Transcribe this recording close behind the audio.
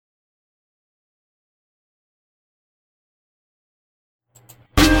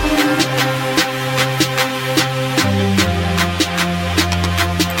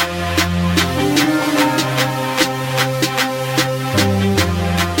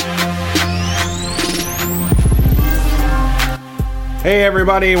Hey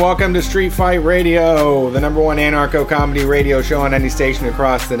everybody, welcome to Street Fight Radio, the #1 anarcho-comedy radio show on any station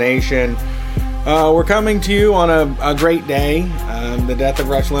across the nation. We're coming to you on a great day, the death of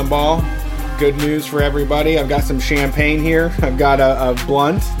Rush Limbaugh. Good news for everybody. I've got some champagne here. I've got a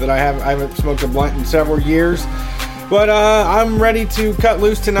blunt that I haven't smoked a blunt in several years. But I'm ready to cut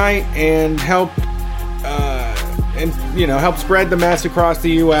loose tonight and help spread the mess across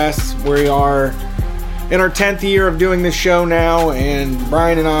the U.S. We are in our 10th year of doing this show now, and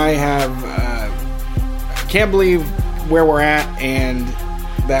Brian and I can't believe where we're at and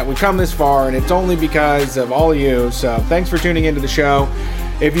that we've come this far, and it's only because of all of you. So thanks for tuning into the show.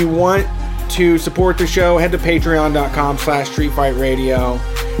 If you want to support the show, head to patreon.com/streetfightradio.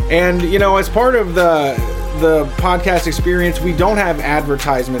 And as part of the podcast experience, we don't have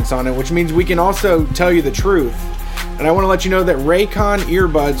advertisements on it, which means we can also tell you the truth. And I want to let you know that Raycon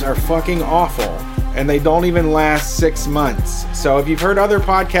earbuds are fucking awful, and they don't even last 6 months. So if you've heard other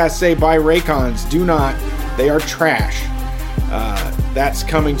podcasts say buy Raycons, do not. They are trash. That's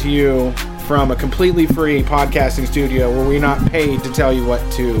coming to you from a completely free podcasting studio where we're not paid to tell you what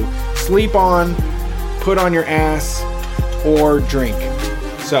to sleep on, put on your ass, or drink.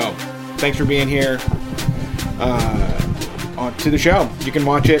 So thanks for being here. On to the show. You can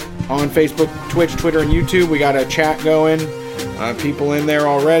watch it on Facebook, Twitch, Twitter, and YouTube. We got a chat going. People in there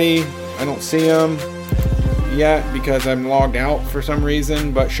already. I don't see them yet because I'm logged out for some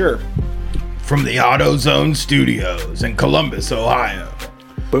reason, but sure. From the AutoZone Studios in Columbus, Ohio.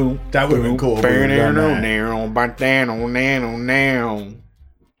 Boom. That would have been cool.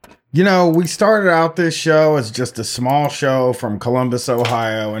 We started out this show as just a small show from Columbus,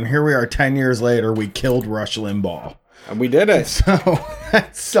 Ohio, and here we are 10 years later. We killed Rush Limbaugh. And we did it. So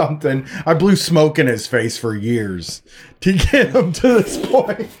that's something. I blew smoke in his face for years to get him to this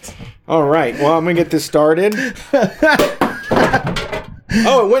point. All right. Well, I'm going to get this started.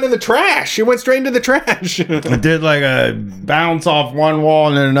 Oh, it went in the trash. It went straight into the trash. It did like a bounce off one wall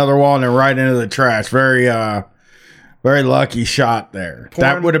and then another wall and then right into the trash. Very lucky shot there.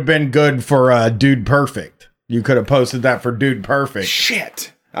 That would have been good for Dude Perfect. You could have posted that for Dude Perfect.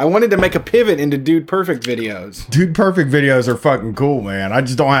 Shit. I wanted to make a pivot into Dude Perfect videos. Dude Perfect videos are fucking cool, man. I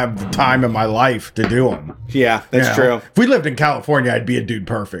just don't have the time in my life to do them. Yeah, that's true. If we lived in California, I'd be a Dude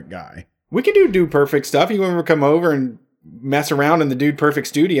Perfect guy. We could do Dude Perfect stuff. You ever come over and mess around in the Dude Perfect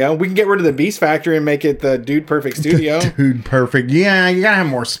studio? We can get rid of the Beast Factory and make it the Dude Perfect studio. Dude Perfect. Yeah, you gotta have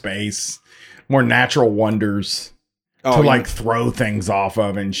more space. More natural wonders to throw things off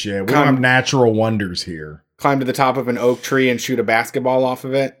of and shit. We don't have natural wonders here. Climb to the top of an oak tree and shoot a basketball off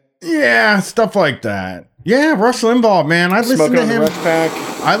of it. Yeah, stuff like that. Yeah, Rush Limbaugh, man. I listened to him.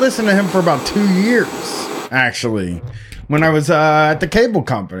 I listened to him for about 2 years, actually, when I was at the cable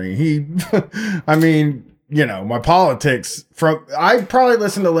company. My politics I probably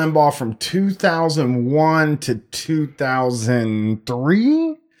listened to Limbaugh from 2001 to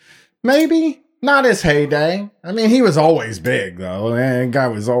 2003, maybe. Not his heyday. I mean, he was always big though. And guy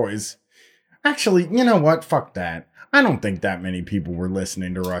was always. Actually, you know what? Fuck that. I don't think that many people were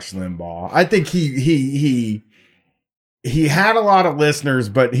listening to Rush Limbaugh. I think he had a lot of listeners,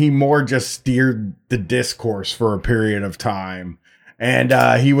 but he more just steered the discourse for a period of time. And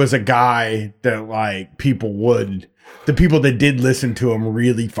he was a guy that the people that did listen to him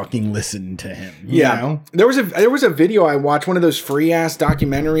really fucking listened to him. You know? There was a video I watched, one of those free ass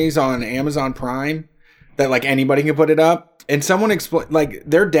documentaries on Amazon Prime that anybody can put it up. And someone explained,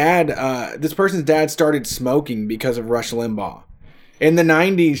 their dad, this person's dad started smoking because of Rush Limbaugh. In the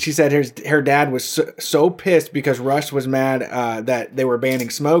 90s, she said her dad was so pissed because Rush was mad that they were banning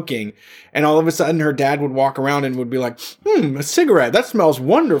smoking. And all of a sudden, her dad would walk around and would be like, a cigarette, that smells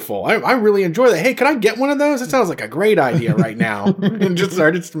wonderful. I really enjoy that. Hey, could I get one of those? That sounds like a great idea right now. And just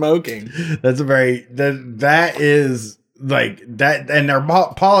started smoking. That's that is that. And their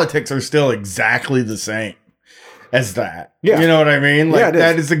politics are still exactly the same as that. Yeah. You know what I mean?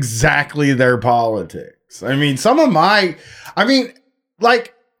 That is exactly their politics. I mean,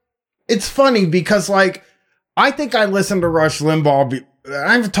 it's funny because I think I listened to Rush Limbaugh.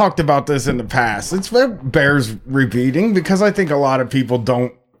 I've talked about this in the past. It bears repeating because I think a lot of people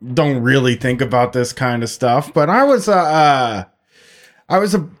don't really think about this kind of stuff. But when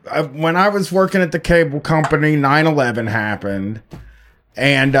I was working at the cable company, 9/11 happened.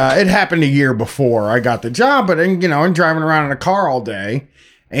 And it happened a year before I got the job, but I'm driving around in a car all day,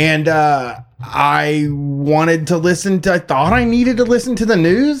 and I thought I needed to listen to the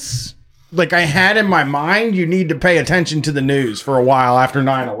news, like I had in my mind, you need to pay attention to the news for a while after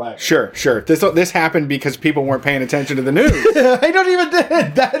 9/11. Sure. This happened because people weren't paying attention to the news. I don't even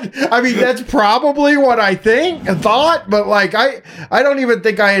that. I mean, that's probably what I thought, but like I don't even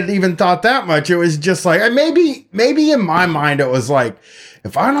think I had even thought that much. It was just like maybe in my mind it was like,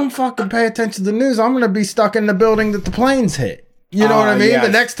 if I don't fucking pay attention to the news, I'm gonna be stuck in the building that the planes hit. You know what I mean? Yes.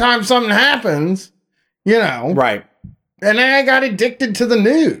 The next time something happens, you know, right? And I got addicted to the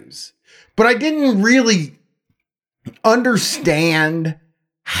news. But I didn't really understand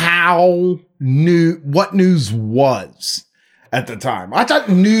what news was at the time. I thought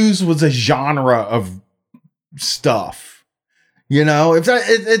news was a genre of stuff. You know,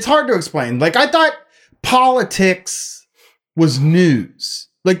 it's hard to explain. Like, I thought politics was news.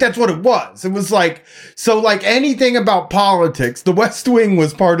 Like, that's what it was. It was like, so like anything about politics, The West Wing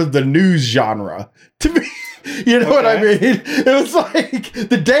was part of the news genre to me. You know what I mean? It was like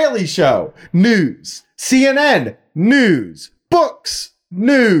The Daily Show, news. CNN, news. Books,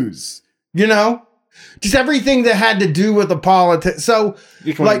 news. You know? Just everything that had to do with the politics. So,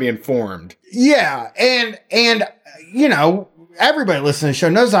 you just want to be informed. Yeah. And you know, everybody listening to the show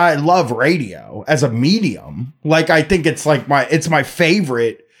knows I love radio as a medium. Like, I think it's like it's my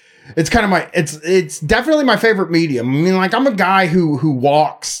favorite. It's kind of it's definitely my favorite medium. I mean, like, I'm a guy who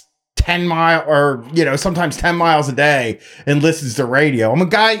walks 10 miles or, you know, sometimes 10 miles a day and listens to radio. I'm a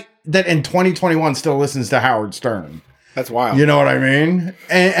guy that in 2021 still listens to Howard Stern. That's wild. You know what I mean?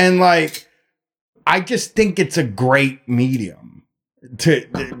 And like, I just think it's a great medium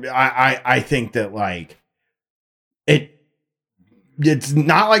I think that like it's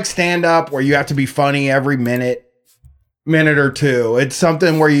not like stand up where you have to be funny every minute or two. It's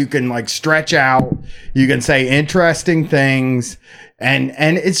something where you can like stretch out, you can say interesting things, and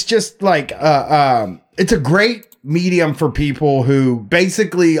it's just like it's a great medium for people who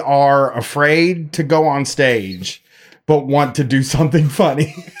basically are afraid to go on stage but want to do something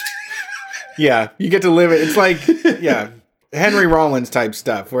funny. Yeah, you get to live it. It's like, yeah, Henry Rollins type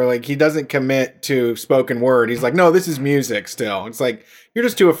stuff where like he doesn't commit to spoken word. He's like, no, this is music still. It's like, you're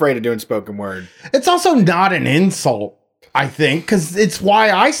just too afraid of doing spoken word. It's also not an insult, I think, because it's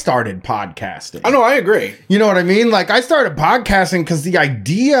why I started podcasting. Oh, no, I agree. You know what I mean? Like, I started podcasting because the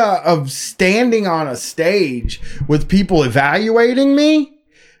idea of standing on a stage with people evaluating me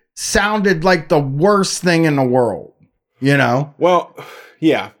sounded like the worst thing in the world, you know? Well,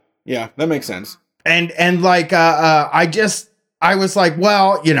 yeah, that makes sense. And like, I was like,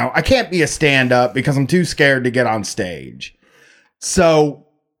 well, you know, I can't be a stand-up because I'm too scared to get on stage. So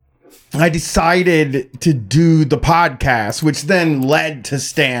I decided to do the podcast, which then led to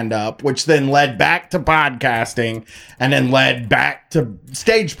stand-up, which then led back to podcasting, and then led back to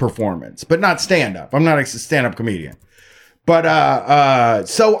stage performance, but not stand-up. I'm not a stand-up comedian. But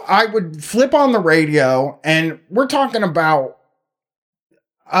so I would flip on the radio, and we're talking about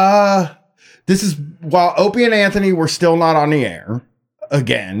this is while Opie and Anthony were still not on the air.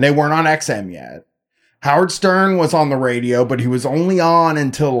 Again, they weren't on XM yet. Howard Stern was on the radio, but he was only on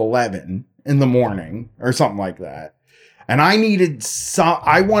until 11 in the morning or something like that. And I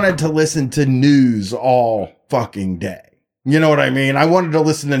wanted to listen to news all fucking day. You know what I mean? I wanted to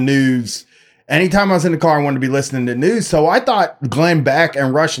listen to news. Anytime I was in the car, I wanted to be listening to news. So I thought Glenn Beck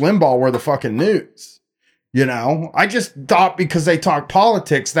and Rush Limbaugh were the fucking news. You know, I just thought because they talk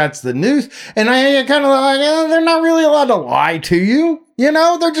politics, that's the news. And I kind of like, they're not really allowed to lie to you. You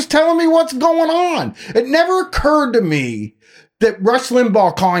know, they're just telling me what's going on. It never occurred to me that Rush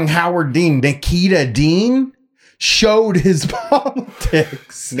Limbaugh calling Howard Dean Nikita Dean showed his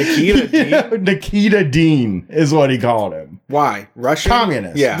politics. Nikita Dean? You know, Nikita Dean is what he called him. Why? Russian?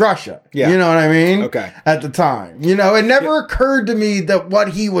 Communist. Yeah. Russia. Yeah. You know what I mean? Okay. At the time. You know, it never occurred to me that what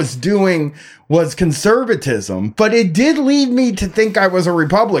he was doing was conservatism, but it did lead me to think I was a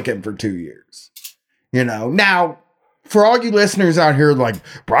Republican for 2 years. You know, now, for all you listeners out here, like,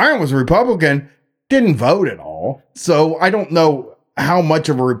 Brian was a Republican, didn't vote at all. So I don't know how much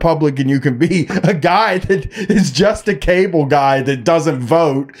of a Republican you can be. A guy that is just a cable guy that doesn't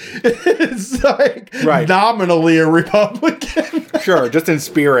vote is like nominally a Republican. Sure, just in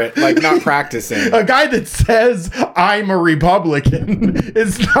spirit, like not practicing. A guy that says I'm a Republican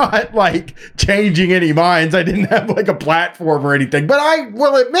is not like changing any minds. I didn't have like a platform or anything, but I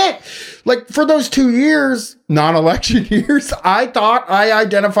will admit, like for those 2 years, non-election years, I thought I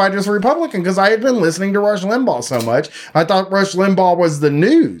identified as a Republican because I had been listening to Rush Limbaugh so much. I thought Rush Limbaugh was the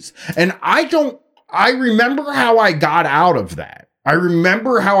news. And I remember how I got out of that. I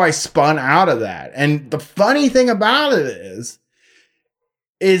remember how I spun out of that. And the funny thing about it is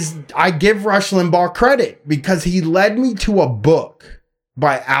I give Rush Limbaugh credit because he led me to a book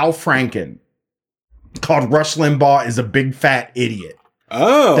by Al Franken called Rush Limbaugh is a Big Fat Idiot.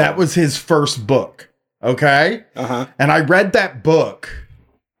 Oh. That was his first book. Okay? Uh-huh. And I read that book,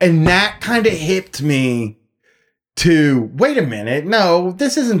 and that kind of hipped me to, wait a minute, no,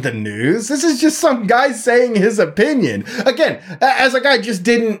 this isn't the news. This is just some guy saying his opinion. Again, as a guy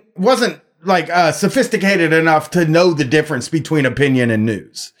wasn't like sophisticated enough to know the difference between opinion and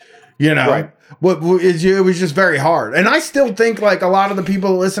news. You know? Right. It was just very hard. And I still think like a lot of the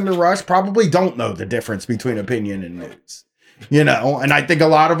people that listen to Rush probably don't know the difference between opinion and news. You know, and I think a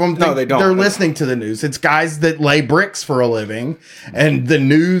lot of them think they don't. They're listening to the news. It's guys that lay bricks for a living, and the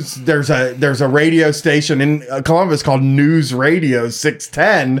news. There's a radio station in Columbus called News Radio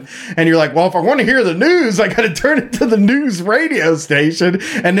 610, and you're like, well, if I want to hear the news, I got to turn it to the news radio station,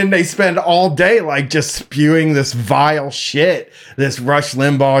 and then they spend all day like just spewing this vile shit. This Rush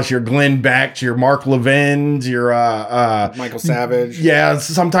Limbaugh's, your Glenn Beck's, your Mark Levin's, your Michael Savage. Yeah,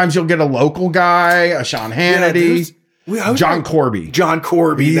 sometimes you'll get a local guy, a Sean Hannity. John Corby. John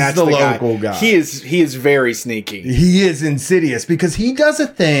Corby. He's that's the local guy. He is very sneaky. He is insidious because he does a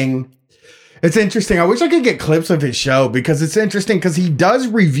thing. It's interesting. I wish I could get clips of his show because it's interesting because he does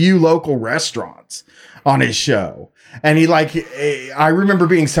review local restaurants on his show. And I remember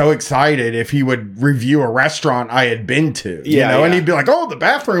being so excited if he would review a restaurant I had been to, you know, and he'd be like, oh, the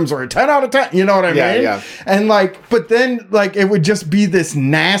bathrooms are a 10 out of 10. You know what I mean? Yeah. And but then it would just be this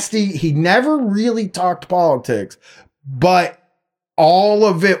nasty, he never really talked politics, but all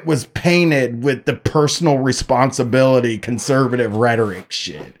of it was painted with the personal responsibility, conservative rhetoric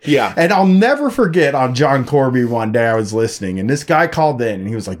shit. Yeah. And I'll never forget on John Corby one day I was listening and this guy called in and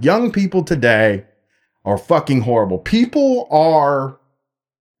he was like, young people today are fucking horrible. People are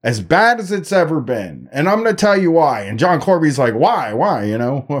as bad as it's ever been. And I'm going to tell you why. And John Corby's like, why? You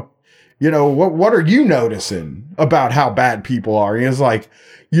know, what are you noticing about how bad people are? And he's like,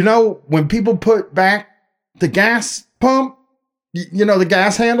 you know, when people put back the gas pump, you know, the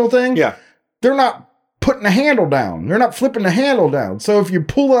gas handle thing. Yeah. They're not putting the handle down. They're not flipping the handle down. So if you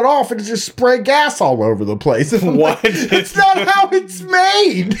pull it off, it'll just spray gas all over the place. What? It's not how it's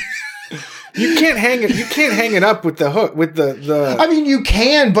made. You can't hang it. You can't hang it up with the hook. With the. I mean, you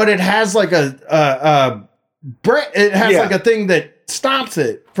can, but it has like a thing that stops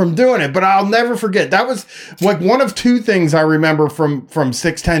it from doing it. But I'll never forget. That was like one of two things I remember from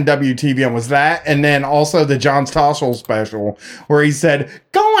 610 WTVN was that, and then also the John Stossel special where he said,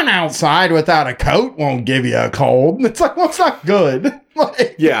 "Going outside without a coat won't give you a cold." And it's like, well, it's not good.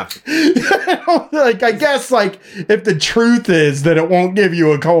 Like, yeah. Like I guess like if the truth is that it won't give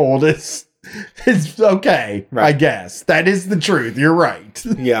you a cold, it's okay. Right. I guess that is the truth. You're right.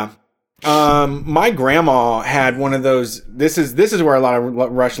 Yeah. My grandma had one of those. This is where a lot of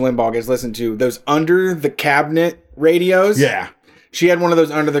Rush Limbaugh gets listened to. Those under the cabinet radios. Yeah. She had one of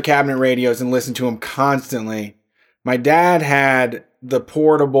those under the cabinet radios and listened to them constantly. My dad had the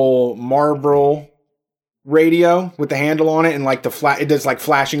portable Marlboro radio with the handle on it and like it does like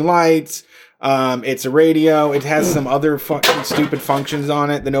flashing lights. It's a radio. It has some other stupid functions on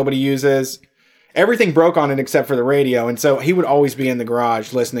it that nobody uses. Everything broke on it except for the radio. And so he would always be in the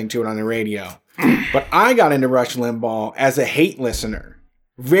garage listening to it on the radio. But I got into Rush Limbaugh as a hate listener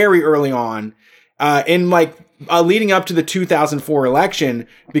very early on, leading up to the 2004 election,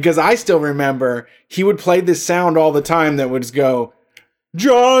 because I still remember he would play this sound all the time that would go,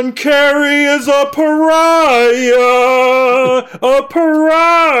 John Kerry is a pariah, a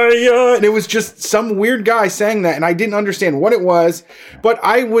pariah. And it was just some weird guy saying that, and I didn't understand what it was, but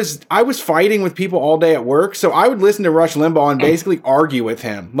I was fighting with people all day at work, so I would listen to Rush Limbaugh and basically argue with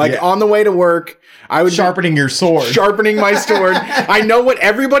him. On the way to work, I would sharpening your sword. Sharpening my sword. I know what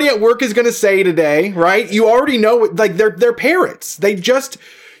everybody at work is going to say today, right? You already know what, like they're parrots. They just...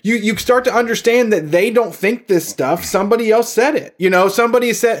 You start to understand that they don't think this stuff. Somebody else said it. You know,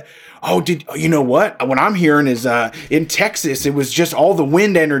 somebody said, you know what? What I'm hearing is in Texas, it was just all the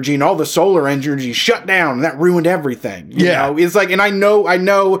wind energy and all the solar energy shut down, and that ruined everything. You know? It's like, and I know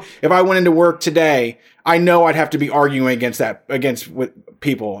if I went into work today, I know I'd have to be arguing against that, against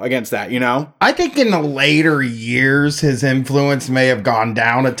that, you know? I think in the later years, his influence may have gone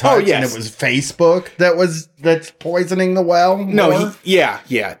down a touch, and it was Facebook that's poisoning the well. No, yeah.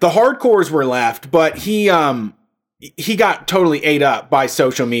 The hardcores were left, but he got totally ate up by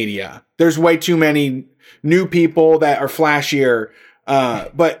social media. There's way too many new people that are flashier.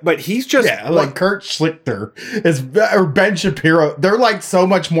 But he's just like Kurt Schlichter or Ben Shapiro. They're like so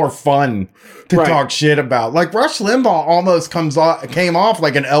much more fun to talk shit about. Like Rush Limbaugh almost came off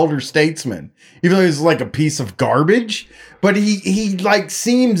like an elder statesman, even though he's like a piece of garbage. But he like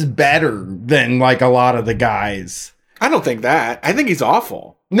seems better than like a lot of the guys I don't think that. I think he's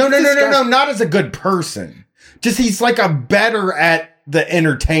awful. No, not as a good person. Just he's like a better at the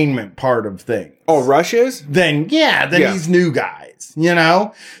entertainment part of things. Oh, Rush is? Than these new guys, you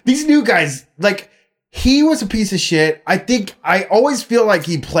know? These new guys, like, he was a piece of shit. I always feel like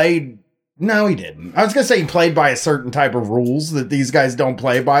he played. No, he didn't. I was going to say he played by a certain type of rules that these guys don't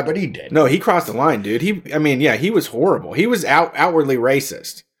play by, but he did. No, he crossed the line, dude. He was horrible. He was outwardly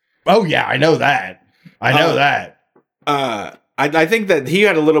racist. Oh, yeah, I know that. I know that. I think that he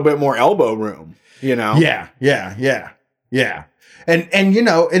had a little bit more elbow room, you know? Yeah. And you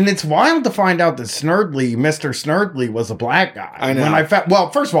know, and it's wild to find out that Mr. Snerdley was a black guy. I know.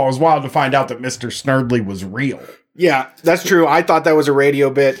 First of all, it was wild to find out that Mr. Snerdley was real. Yeah, that's true. I thought that was a radio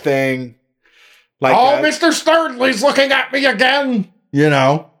bit thing. Like, Mr. Snerdley's looking at me again. You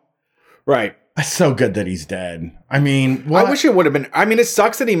know? Right. It's so good that he's dead. I mean, I wish it would have been. I mean, it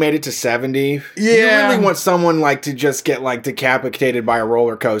sucks that he made it to 70. Yeah. You really want someone like to just get like decapitated by a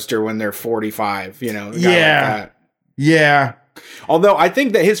roller coaster when they're 45, you know? Yeah. Although I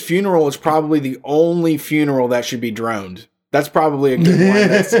think that his funeral is probably the only funeral that should be droned. That's probably a good one.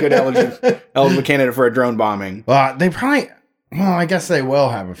 That's a good eligible candidate for a drone bombing. I guess they will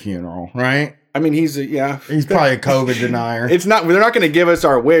have a funeral, right? I mean, he's probably a COVID denier. They're not going to give us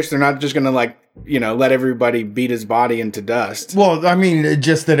our wish. They're not just going to let everybody beat his body into dust. Well, I mean,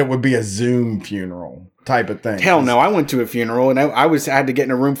 just that it would be a Zoom funeral type of thing. Hell no. I went to a funeral and I had to get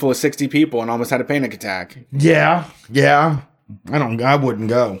in a room full of 60 people and almost had a panic attack. Yeah. I wouldn't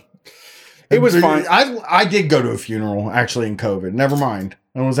go. It was fine. I did go to a funeral actually in COVID. Never mind.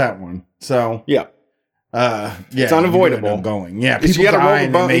 I was at one. So yeah. It's unavoidable. Going. Yeah. You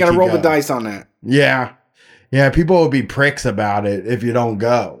gotta roll the dice on that. Yeah. Yeah. People will be pricks about it if you don't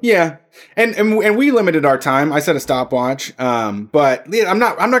go. Yeah. And we limited our time. I set a stopwatch. But I'm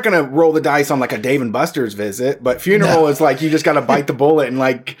not gonna roll the dice on like a Dave and Buster's visit, but funeral is like you just gotta bite the bullet and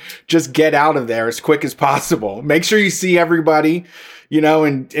like just get out of there as quick as possible. Make sure you see everybody, you know,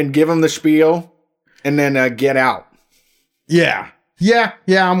 and give them the spiel and then get out. Yeah.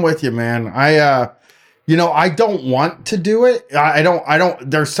 I'm with you, man. I don't want to do it. I don't,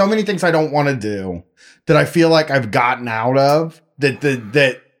 there's so many things I don't want to do that I feel like I've gotten out of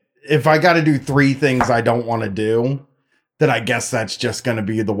that if I got to do 3 things I don't want to do, that I guess that's just going to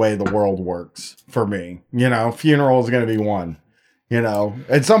be the way the world works for me. You know, funeral is going to be one, you know,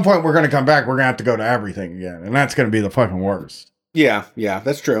 at some point we're going to come back. We're going to have to go to everything again. And that's going to be the fucking worst. Yeah,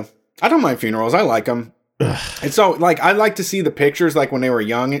 that's true. I don't mind funerals. I like them. And so, like, I like to see the pictures, like when they were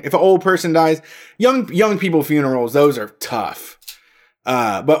young. If an old person dies, young people funerals, those are tough.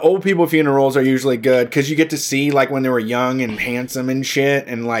 But old people funerals are usually good because you get to see like when they were young and handsome and shit,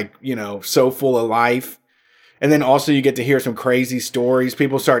 and like, you know, so full of life. And then also you get to hear some crazy stories.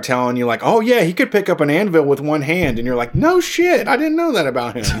 People start telling you like, oh yeah, he could pick up an anvil with one hand, and you're like, no shit, I didn't know that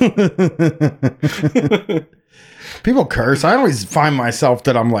about him. People curse. I always find myself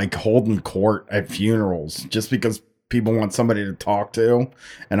that I'm like holding court at funerals just because people want somebody to talk to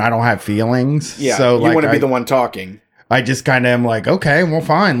and I don't have feelings. Yeah, so you want to be the one talking. I just kind of am like, okay, well,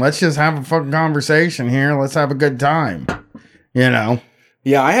 fine. Let's just have a fucking conversation here. Let's have a good time. You know?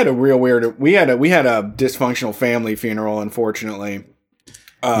 Yeah, I had a real weird... We had a dysfunctional family funeral, unfortunately.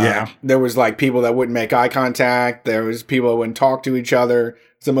 There was like people that wouldn't make eye contact. There was people that wouldn't talk to each other.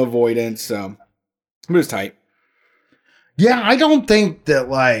 Some avoidance. So it was tight. Yeah, I don't think that,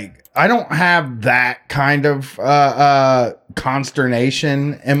 like, I don't have that kind of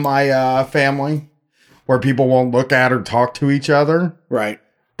consternation in my family where people won't look at or talk to each other. Right.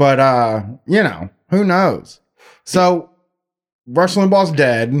 But, you know, who knows? So, Rush Limbaugh's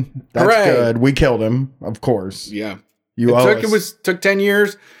dead. That's Hooray. Good. We killed him, of course. Yeah. It took 10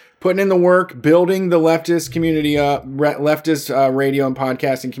 years putting in the work, building the leftist community up, leftist radio and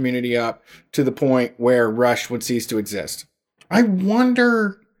podcasting community up to the point where Rush would cease to exist. I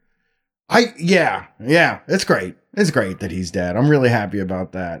wonder. Yeah, it's great. It's great that he's dead. I'm really happy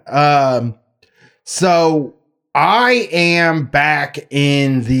about that. So I am back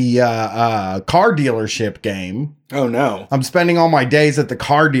in the car dealership game. Oh no. I'm spending all my days at the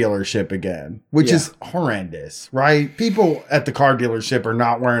car dealership again, which is horrendous, right? People at the car dealership are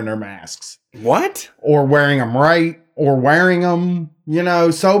not wearing their masks. What? Or wearing them right, or wearing them. You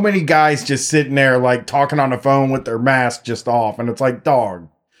know, so many guys just sitting there like talking on the phone with their mask just off. And it's like, dog,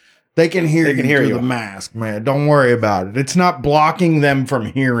 they can hear you through the mask, man. Don't worry about it. It's not blocking them from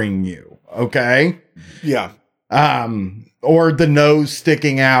hearing you. Okay. Yeah. Or the nose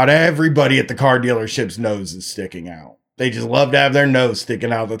sticking out. Everybody at the car dealership's nose is sticking out. They just love to have their nose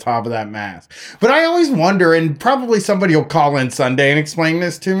sticking out the top of that mask. But I always wonder, and probably somebody will call in Sunday and explain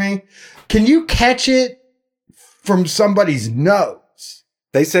this to me. Can you catch it from somebody's nose.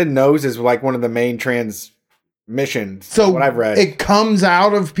 They said nose is like one of the main transmissions. So what I've read, it comes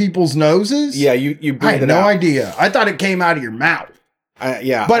out of people's noses. Yeah, you breathe I had it no out. idea. I thought it came out of your mouth.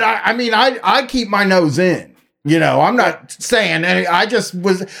 Yeah, But I mean, I keep my nose in. You know, I'm not saying. I just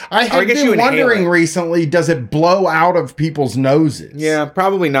was. I had guess you been inhale wondering it. recently. Does it blow out of people's noses? yeah,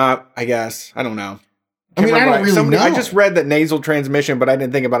 probably not. I guess I don't know. I mean, I don't really know. I just read that nasal transmission, but I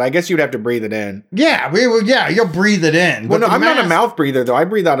didn't think about it. I guess you'd have to breathe it in. Yeah, yeah, you'll breathe it in. Well, but no, I'm not a mask- mouth breather though. I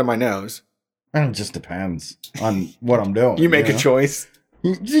breathe out of my nose. It just depends on what I'm doing. You make know? a choice.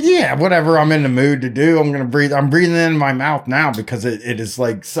 Yeah, whatever I'm in the mood to do, I'm gonna breathe. I'm breathing in my mouth now because it is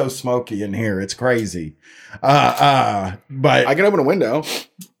like so smoky in here. It's crazy. But I can open a window.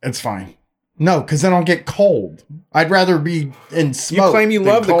 it's fine. No, because then I'll get cold. I'd rather be in smoke. You claim you than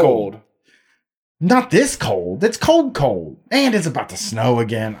love the cold. Not this cold. It's cold. And it's about to snow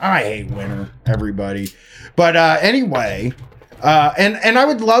again. I hate winter, everybody. But anyway, and I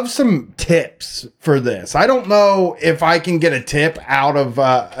would love some tips for this. I don't know if I can get a tip out of,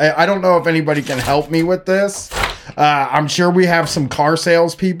 I don't know if anybody can help me with this. I'm sure we have some car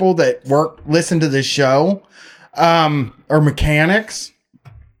salespeople that listen to this show, or mechanics.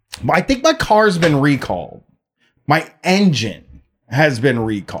 I think my car's been recalled. My engine has been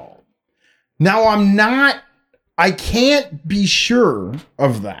recalled. Now I can't be sure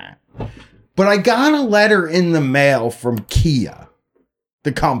of that, but I got a letter in the mail from Kia,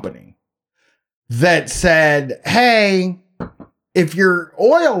 the company, that said, hey, if your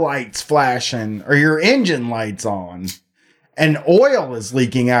oil light's flashing or your engine light's on and oil is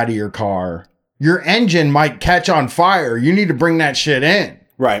leaking out of your car, your engine might catch on fire. You need to bring that shit in.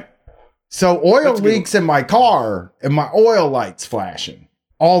 Right. So oil That's good. leaks in my car and my oil light's flashing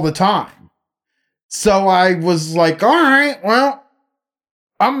all the time. So I was like, all right, well,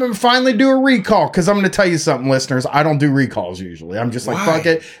 I'm going to finally do a recall because I'm going to tell you something, listeners. I don't do recalls usually. I'm just like, Why? fuck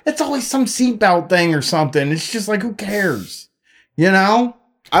it. It's always some seatbelt thing or something. It's just like, who cares? You know?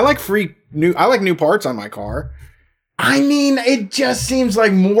 I like new parts on my car. I mean, it just seems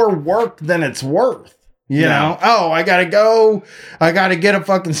like more work than it's worth. You know? Oh, I gotta get a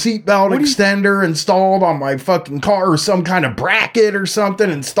fucking seatbelt extender installed on my fucking car or some kind of bracket or something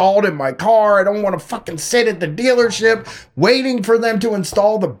installed in my car. I don't want to fucking sit at the dealership waiting for them to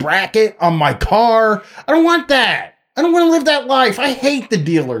install the bracket on my car. I don't want that. I don't want to live that life. I hate the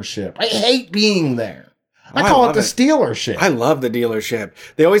dealership. I hate being there. I call it the Steelership. I love the dealership.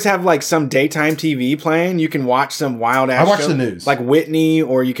 They always have like some daytime TV playing. You can watch some wild ass. I watch show, the news. like Whitney,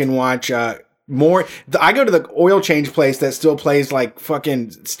 or you can watch more. I go to the oil change place that still plays like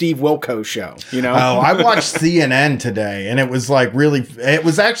fucking Steve Wilkos show. You know? Oh, I watched CNN today, and it was like it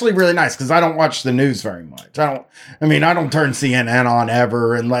was actually really nice because I don't watch the news very much. I don't turn CNN on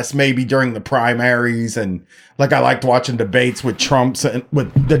ever unless maybe during the primaries, and like I liked watching debates with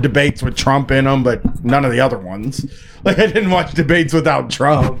the debates with Trump in them, but none of the other ones. Like I didn't watch debates without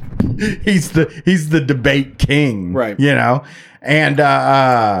Trump. He's the debate king, right? You know, and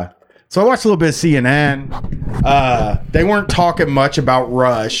so I watched a little bit of CNN. They weren't talking much about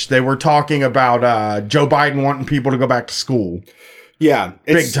Rush. They were talking about Joe Biden wanting people to go back to school. Yeah,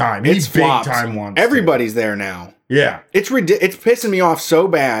 big time. It's big flopped. time wants. Everybody's there now. Yeah, it's pissing me off so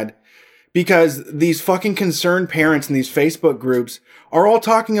bad because these fucking concerned parents in these Facebook groups are all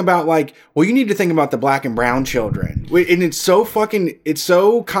talking about like, well, you need to think about the black and brown children, and it's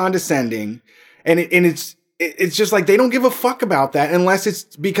so condescending, and it's just like they don't give a fuck about that unless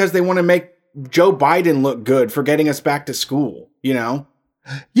it's because they want to make Joe Biden look good for getting us back to school, you know?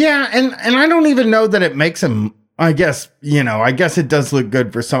 Yeah, and I don't even know that it makes him, I guess it does look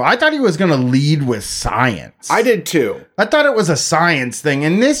good for some. I thought he was going to lead with science. I did too. I thought it was a science thing,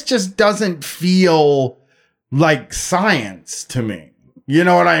 and this just doesn't feel like science to me. You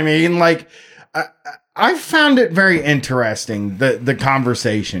know what I mean? Like, I found it very interesting, the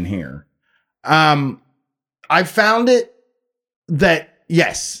conversation here. I found it that,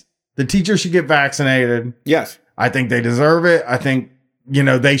 yes, the teachers should get vaccinated. Yes. I think they deserve it. I think,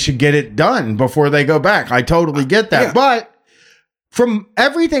 they should get it done before they go back. I totally get that. Yeah. But from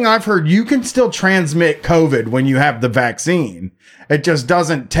everything I've heard, you can still transmit COVID when you have the vaccine. It just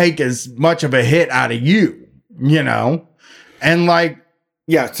doesn't take as much of a hit out of you, And like...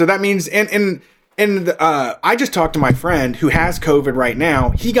 Yeah, so that means... And I just talked to my friend who has COVID right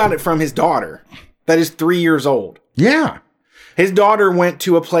now. He got it from his daughter. That is 3 years old. Yeah. His daughter went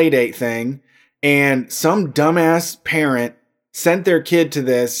to a play date thing, and some dumbass parent sent their kid to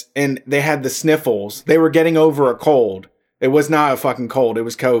this, and they had the sniffles. They were getting over a cold. It was not a fucking cold. It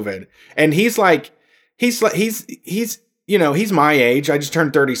was COVID. And he's my age. I just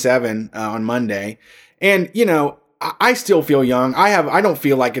turned 37 on Monday. And, you know, I still feel young. I don't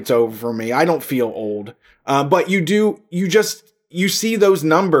feel like it's over for me. I don't feel old. But you see those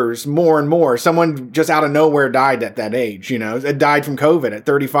numbers more and more. Someone just out of nowhere died at that age, you know, died from COVID at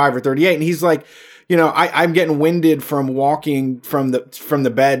 35 or 38. And he's like, you know, I'm getting winded from walking from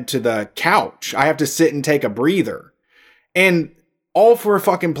the bed to the couch. I have to sit and take a breather, and all for a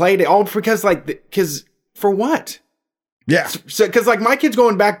fucking play day. All because for what? Yeah. So, cause like my kid's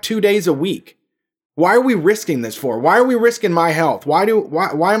going back 2 days a week. Why are we risking this for? Why are we risking my health? Why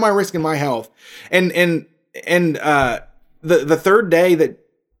am I risking my health? And the third day that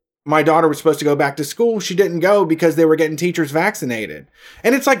my daughter was supposed to go back to school, she didn't go because they were getting teachers vaccinated.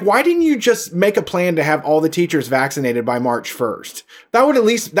 And it's like, why didn't you just make a plan to have all the teachers vaccinated by March 1st?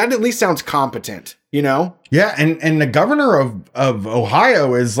 That at least sounds competent, you know? Yeah, and the governor of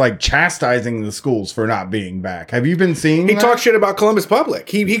Ohio is like chastising the schools for not being back. Have you been seeing He that? talked shit about Columbus Public.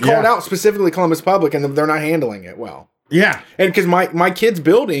 He called out specifically Columbus Public, and they're not handling it well. Yeah. And because my kid's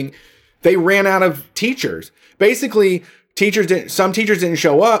building, they ran out of teachers. Basically, some teachers didn't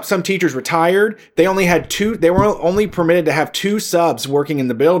show up. Some teachers retired. They were only permitted to have 2 subs working in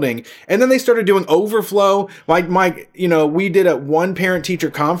the building. And then they started doing overflow. Like we did a 1 parent teacher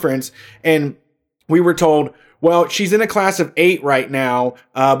conference, and we were told, well, she's in a class of 8 right now.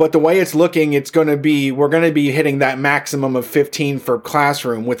 But the way it's looking, we're going to be hitting that maximum of 15 for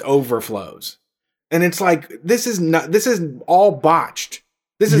classroom with overflows. And it's like, this is all botched.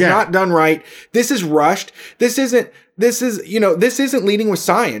 This is not done right. This is rushed. This isn't leading with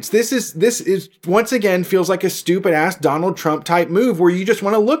science. This is once again feels like a stupid ass Donald Trump type move where you just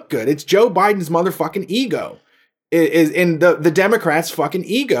want to look good. It's Joe Biden's motherfucking ego. Is in the Democrats' fucking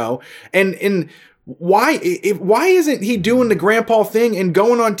ego. And why isn't he doing the grandpa thing and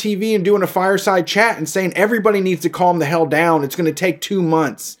going on TV and doing a fireside chat and saying everybody needs to calm the hell down? It's going to take 2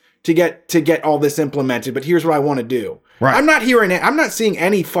 months to get all this implemented, but here's what I want to do. Right. I'm not seeing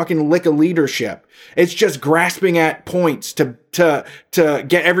any fucking lick of leadership. It's just grasping at points to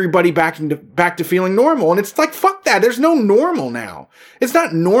get everybody back to feeling normal. And it's like, fuck that. There's no normal now. It's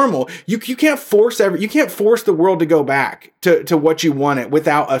not normal. You can't force the world to go back to what you want it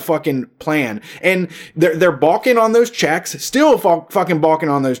without a fucking plan. And they're balking on those checks, still fucking balking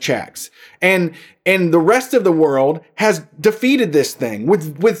on those checks. And the rest of the world has defeated this thing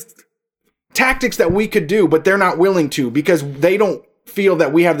with tactics that we could do, but they're not willing to because they don't feel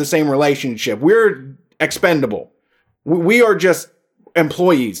that we have the same relationship. We're expendable. We are just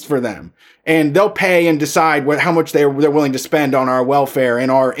employees for them, and they'll pay and decide how much they're willing to spend on our welfare and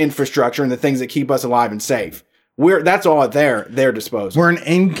our infrastructure and the things that keep us alive and safe. That's all at their disposal. We're an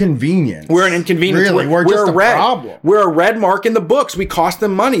inconvenience. Really, we're just a problem. We're a red mark in the books. We cost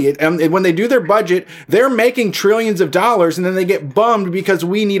them money. When they do their budget, they're making trillions of dollars, and then they get bummed because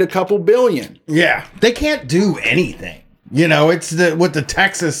we need a couple billion. Yeah, they can't do anything. You know, it's with the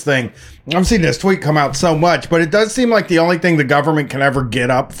Texas thing. I've seen this tweet come out so much, but it does seem like the only thing the government can ever get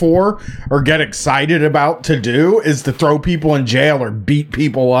up for or get excited about to do is to throw people in jail or beat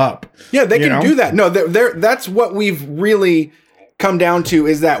people up. Yeah, they can do that. No, that's what we've really come down to,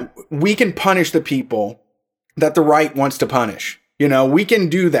 is that we can punish the people that the right wants to punish. You know, we can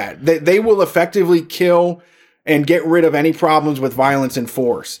do that. They will effectively kill and get rid of any problems with violence and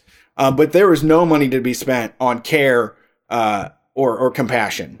force. But there is no money to be spent on care or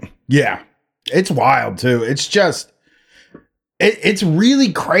compassion. Yeah, it's wild too. It's just, it's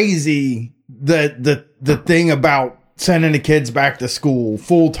really crazy the thing about sending the kids back to school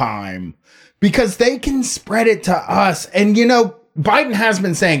full time, because they can spread it to us. And you know, Biden has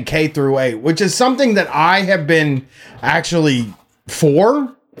been saying K through 8, which is something that I have been actually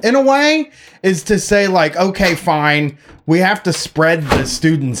for in a way, is to say like, okay, fine, we have to spread the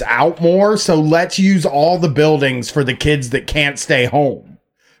students out more. So let's use all the buildings for the kids that can't stay home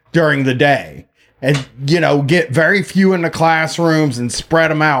during the day, and, you know, get very few in the classrooms and spread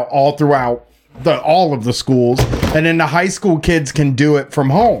them out all throughout all of the schools. And then the high school kids can do it from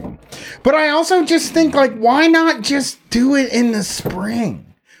home. But I also just think, like, why not just do it in the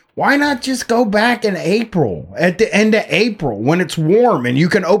spring? Why not just go back in April, at the end of April, when it's warm and you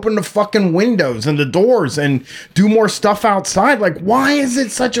can open the fucking windows and the doors and do more stuff outside? Like, why is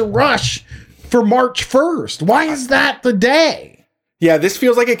it such a rush for March 1st? Why is that the day? Yeah, this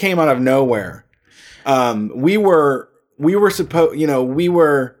feels like it came out of nowhere.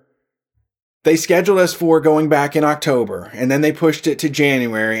 They scheduled us for going back in October, and then they pushed it to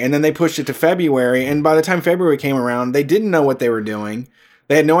January, and then they pushed it to February. And by the time February came around, they didn't know what they were doing.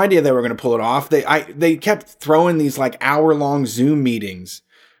 They had no idea they were going to pull it off. They kept throwing these like hour-long Zoom meetings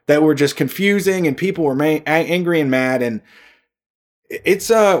that were just confusing, and people were angry and mad. And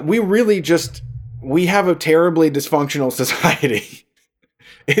it's we really just we have a terribly dysfunctional society.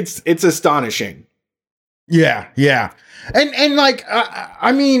 It's astonishing. Yeah, yeah. And like,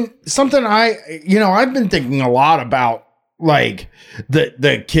 I mean, something I've been thinking a lot about, like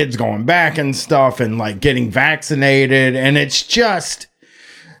the kids going back and stuff and like getting vaccinated. And it's just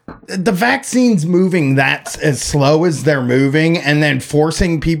the vaccines moving that as slow as they're moving and then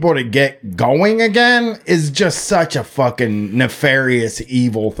forcing people to get going again is just such a fucking nefarious,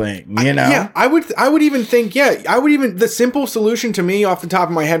 evil thing, you know? Yeah, I would even think, the simple solution to me off the top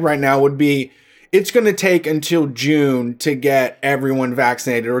of my head right now would be, it's going to take until June to get everyone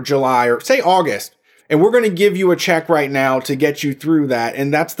vaccinated, or July, or say August. And we're going to give you a check right now to get you through that.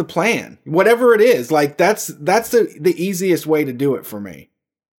 And that's the plan. Whatever it is, like that's the easiest way to do it for me.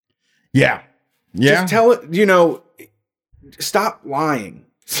 Yeah. Yeah. Just tell it, stop lying.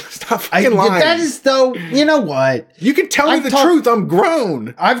 Stop fucking lying. That is, though, you know what? You can tell me the truth. I'm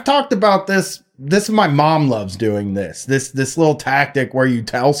grown. I've talked about this. My mom loves doing this little tactic where you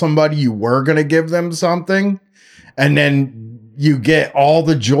tell somebody you were going to give them something, and then you get all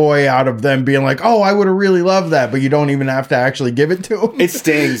the joy out of them being like, oh, I would have really loved that, but you don't even have to actually give it to them. It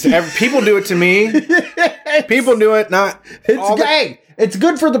stings. People do it to me. People do it. It's gay. It's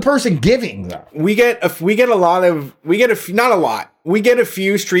good for the person giving, though. We get a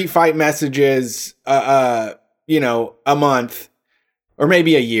few street fight messages, a month or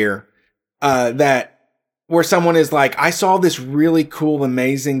maybe a year, where someone is like, I saw this really cool,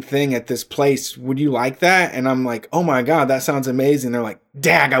 amazing thing at this place. Would you like that? And I'm like, oh my God, that sounds amazing. They're like,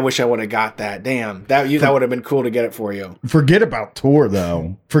 dag, I wish I would have got that. Damn, that would have been cool to get it for you. Forget about tour,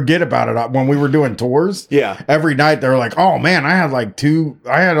 though. Forget about it. When we were doing tours, yeah, every night they were like, oh man, I had like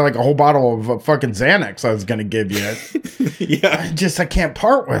a whole bottle of fucking Xanax I was going to give you. Yeah. I can't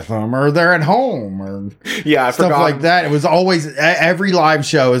part with them, or they're at home, or I stuff forgot. like that. It was always, every live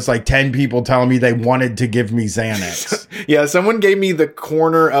show is like 10 people telling me they wanted to give me Xanax. Yeah, someone gave me the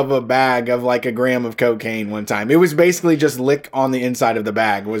corner of a bag of like a gram of cocaine one time. It was basically just lick on the inside of the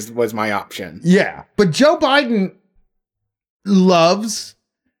bag was my option. Yeah, but Joe Biden loves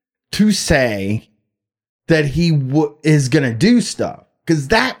to say that he is gonna do stuff, because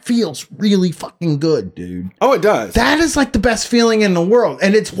that feels really fucking good, dude. Oh, it does. That is like the best feeling in the world,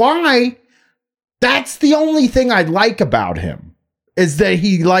 and it's why that's the only thing I like about him, is that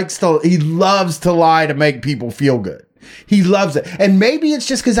he loves to lie to make people feel good. He loves it, and maybe it's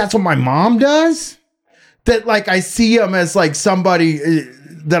just because that's what my mom does, that like I see him as like somebody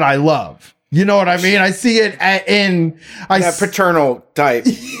that I love. You know what I mean? I see it in that paternal type,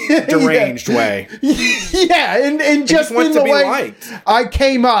 deranged way. Yeah, and just in the way liked. I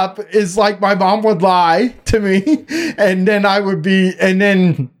came up is like my mom would lie to me, and then I would be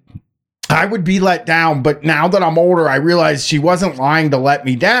let down. But now that I'm older, I realize she wasn't lying to let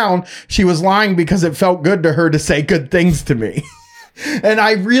me down. She was lying because it felt good to her to say good things to me. And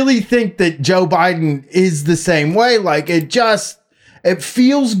I really think that Joe Biden is the same way. Like it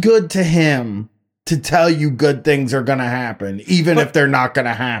feels good to him to tell you good things are going to happen, even if they're not going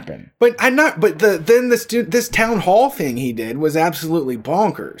to happen. But this town hall thing he did was absolutely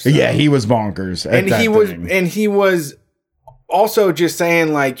bonkers. Yeah, he was bonkers. He was also just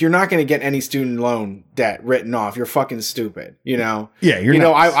saying, like, you're not going to get any student loan debt written off. You're fucking stupid, you know? Yeah,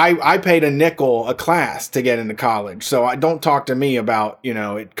 I paid a nickel a class to get into college, so don't talk to me about,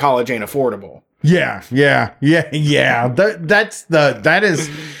 college ain't affordable. Yeah. That is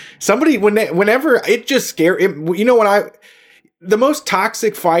somebody whenever it just scares. The most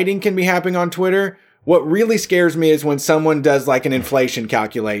toxic fighting can be happening on Twitter. What really scares me is when someone does like an inflation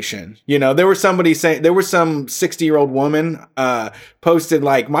calculation. There was some 60-year-old woman posted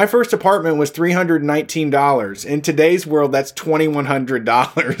like, my first apartment was $319. In today's world, that's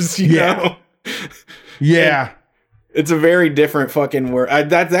 $2,100. You know? Yeah. It's a very different fucking word.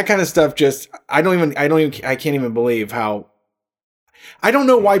 That kind of stuff just, I can't even believe how, I don't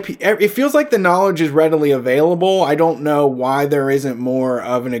know why, it feels like the knowledge is readily available. I don't know why there isn't more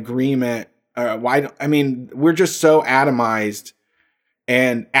of an agreement. We're just so atomized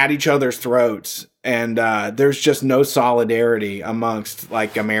and at each other's throats, and there's just no solidarity amongst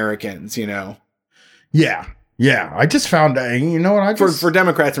like Americans, Yeah. I just found, for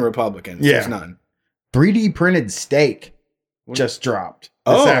Democrats and Republicans, there's none. 3D printed steak just dropped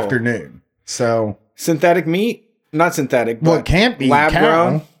this afternoon. So synthetic meat, not synthetic, but it can't be lab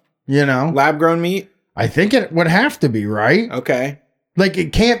grown. Lab grown meat. I think it would have to be, right? Okay, like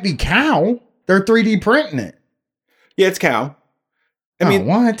it can't be cow. They're 3D printing it. Yeah, it's cow. I mean,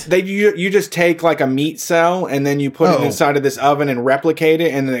 what? You just take like a meat cell and then you put it inside of this oven and replicate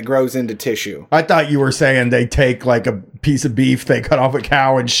it, and then it grows into tissue. I thought you were saying they take like a piece of beef, they cut off a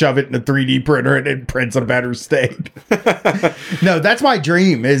cow and shove it in a 3D printer and it prints a better steak. No, that's my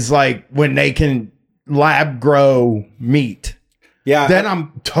dream, is like when they can lab grow meat. Yeah. Then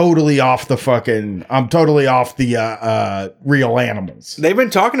I'm totally off the real animals. They've been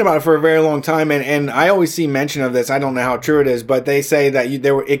talking about it for a very long time, and I always see mention of this. I don't know how true it is, but they say that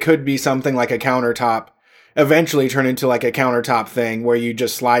it could be something like a countertop, eventually turn into like a countertop thing where you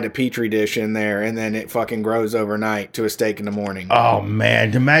just slide a petri dish in there and then it fucking grows overnight to a steak in the morning. Oh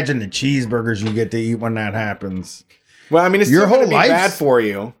man, imagine the cheeseburgers you get to eat when that happens. Well, I mean, it's your still whole gonna be bad for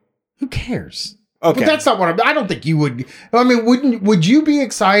you. Who cares? Okay. But that's not what I don't think you would. I mean, would you be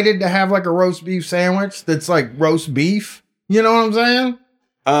excited to have like a roast beef sandwich that's like roast beef? You know what I'm saying?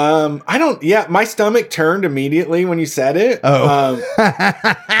 I don't, yeah, my stomach turned immediately when you said it.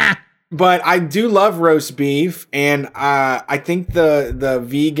 But I do love roast beef, and I think the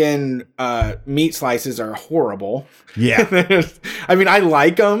vegan meat slices are horrible. Yeah. I mean, I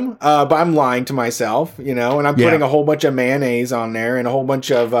like them, but I'm lying to myself, and I'm putting a whole bunch of mayonnaise on there and a whole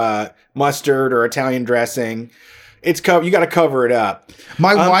bunch of mustard or Italian dressing. You got to cover it up.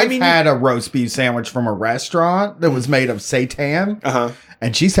 My wife had a roast beef sandwich from a restaurant that was made of seitan. Uh-huh.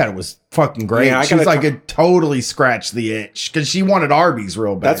 And she said it was fucking great. Yeah, She's like, it totally scratched the itch because she wanted Arby's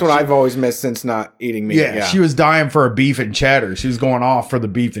real bad. That's what I've always missed since not eating meat. Yeah, she was dying for a beef and cheddar. She was going off for the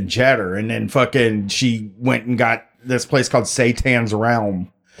beef and cheddar. And then fucking she went and got this place called Seitan's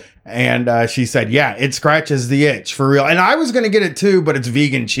Realm. And she said, yeah, it scratches the itch for real. And I was going to get it too, but it's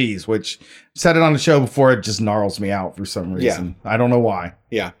vegan cheese, which I've said it on the show before. It just gnarls me out for some reason. Yeah. I don't know why.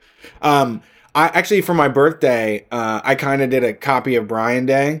 Yeah. I actually, for my birthday, I kind of did a copy of Brian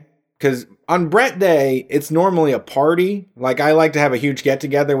Day, because on Brett Day, it's normally a party. Like, I like to have a huge get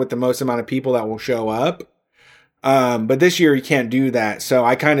together with the most amount of people that will show up. But this year you can't do that. So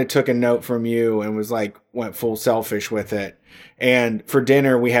I kind of took a note from you and went full selfish with it. And for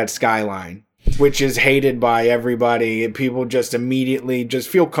dinner, we had Skyline, which is hated by everybody. People just immediately just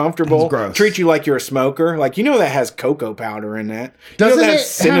feel comfortable, treat you like you're a smoker. Like, that has cocoa powder in it. Doesn't it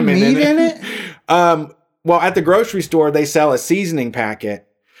cinnamon have meat in it? Well, at the grocery store, they sell a seasoning packet.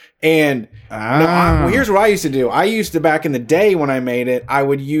 And here's what I used to do. I used to, back in the day when I made it, I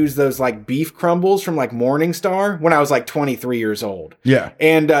would use those like beef crumbles from like Morningstar when I was like 23 years old. Yeah.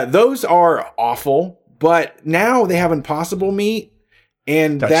 And those are awful, but now they have Impossible meat.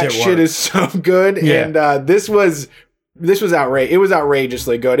 And that shit is so good. Yeah. And this was outrageous. It was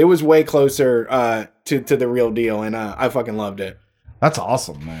outrageously good. It was way closer to the real deal, and I fucking loved it. That's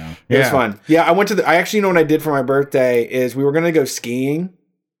awesome, man. It was fun. Yeah, I actually know what I did for my birthday is we were gonna go skiing.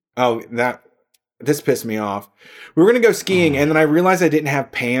 Oh, this pissed me off. We were gonna go skiing, and then I realized I didn't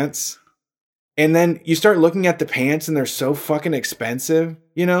have pants. And then you start looking at the pants, and they're so fucking expensive,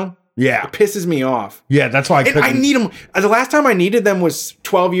 Yeah. It pisses me off. Yeah, that's why I need them. The last time I needed them was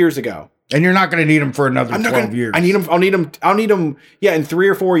 12 years ago. And you're not going to need them for another 12 years. I need them. I'll need them. Yeah, in 3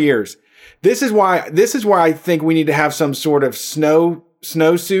 or 4 years. This is why I think we need to have some sort of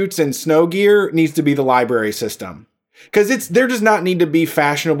snowsuits and snow gear needs to be the library system. Because there does not need to be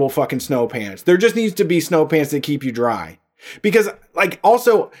fashionable fucking snow pants. There just needs to be snow pants that keep you dry. Because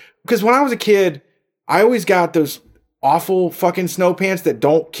when I was a kid, I always got those awful fucking snow pants that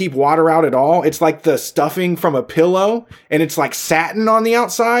don't keep water out at all. It's like the stuffing from a pillow, and it's like satin on the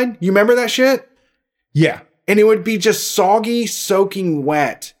outside. You remember that shit? Yeah. And it would be just soggy, soaking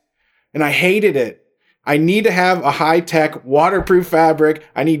wet. And I hated it. I need to have a high-tech waterproof fabric.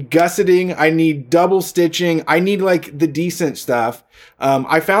 I need gusseting. I need double stitching. I need like the decent stuff.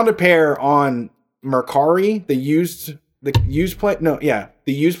 I found a pair on Mercari, the used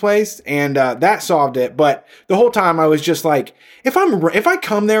place, and that solved it. But the whole time I was just like, if I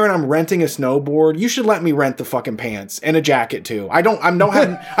come there and I'm renting a snowboard, you should let me rent the fucking pants and a jacket too. They don't have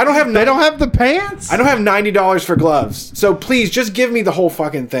They don't have the pants? I don't have $90 for gloves. So please just give me the whole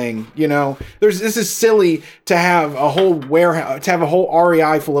fucking thing. This is silly to have a whole warehouse, to have a whole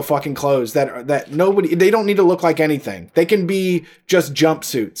REI full of fucking clothes that they don't need to look like anything. They can be just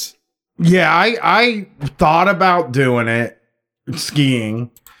jumpsuits. Yeah, I thought about doing it,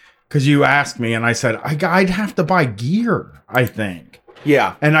 skiing, because you asked me, and I said I'd have to buy gear, I think.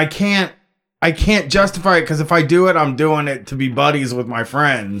 Yeah. And I can't justify it, because if I do it, I'm doing it to be buddies with my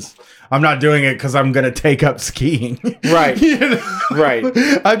friends. I'm not doing it because I'm going to take up skiing. Right. Right.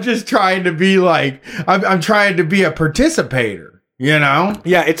 I'm just trying to be like, I'm trying to be a participator, Yeah,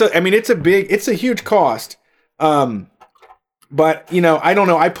 it's a huge cost. But, I don't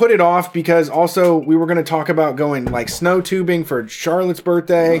know. I put it off because also we were going to talk about going like snow tubing for Charlotte's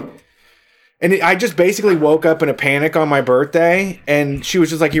birthday. And I just basically woke up in a panic on my birthday. And she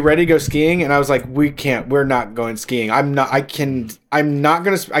was just like, you ready to go skiing? And I was like, we're not going skiing. I cannot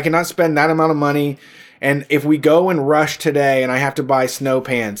spend that amount of money. And if we go and rush today and I have to buy snow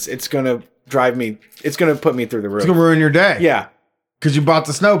pants, it's going to put me through the roof. It's going to ruin your day. Yeah. Because you bought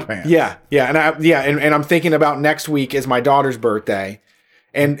the snow pants. Yeah, and I'm thinking about next week is my daughter's birthday,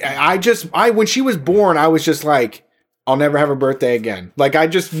 and when she was born, I was just like, I'll never have a birthday again. Like I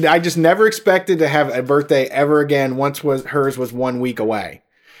just never expected to have a birthday ever again. Hers was 1 week away,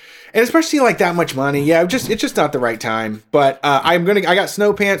 and especially like that much money. Yeah, it's just not the right time. But I got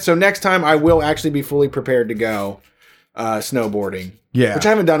snow pants, so next time I will actually be fully prepared to go snowboarding. Yeah, which I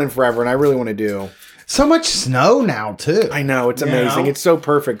haven't done in forever, and I really want to do. So much snow now, too. I know. It's amazing. It's so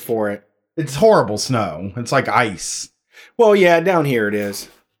perfect for it. It's horrible snow. It's like ice. Well, yeah, down here it is.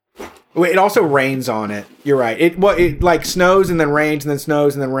 It also rains on it. You're right. It like snows and then rains and then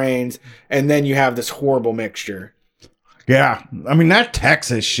snows and then rains. And then you have this horrible mixture. Yeah. I mean, that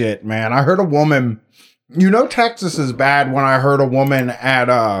Texas shit, man. I heard a woman... Texas is bad when I heard a woman at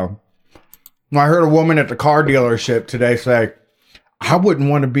the car dealership today say... I wouldn't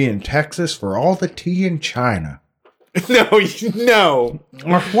want to be in Texas for all the tea in China. No.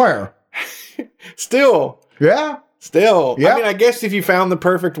 I swear. Still. Yeah. Still. Yeah. I mean, I guess if you found the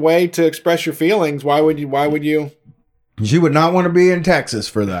perfect way to express your feelings, why would you? She would not want to be in Texas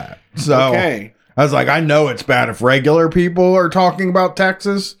for that. So okay. I was like, I know it's bad if regular people are talking about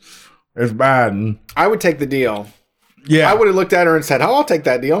Texas. It's bad. I would take the deal. Yeah. I would have looked at her and said, I'll take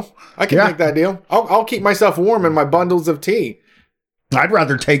that deal. I can take that deal. I'll keep myself warm in my bundles of tea. I'd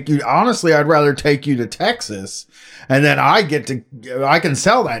rather take you to Texas, and then I can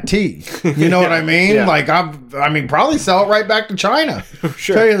sell that tea. You know what I mean? Yeah. Like probably sell it right back to China.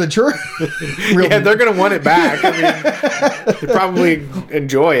 Sure. Tell you the truth. Yeah, they're going to want it back. I mean, they probably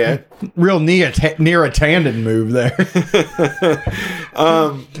enjoy it. Real near a tandem move there.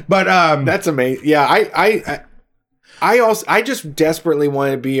 But that's amazing. Yeah, I just desperately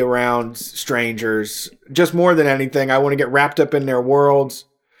want to be around strangers, just more than anything. I want to get wrapped up in their worlds.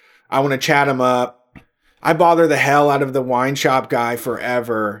 I want to chat them up. I bother the hell out of the wine shop guy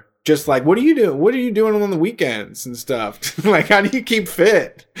forever. Just like, what are you doing? What are you doing on the weekends and stuff? Like, how do you keep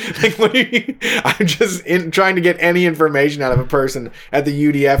fit? Like, I'm just trying to get any information out of a person at the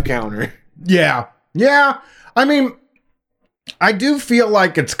UDF counter. Yeah. Yeah. I mean, I do feel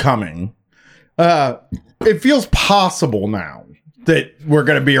like it's coming. It feels possible now that we're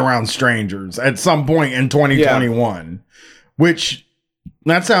going to be around strangers at some point in 2021, which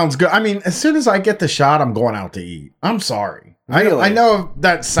that sounds good. I mean, as soon as I get the shot, I'm going out to eat. I'm sorry. Really? I know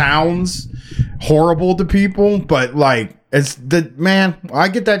that sounds horrible to people, but like, I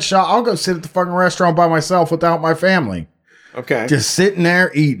get that shot. I'll go sit at the fucking restaurant by myself without my family. Okay. Just sitting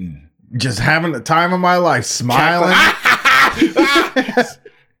there eating, just having the time of my life, smiling.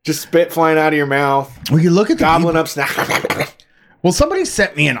 Just spit flying out of your mouth. Well, you look at the gobbling up snack. Well, somebody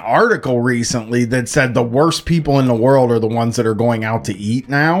sent me an article recently that said the worst people in the world are the ones that are going out to eat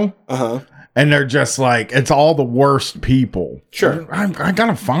now. Uh-huh. And they're just like, it's all the worst people. Sure. I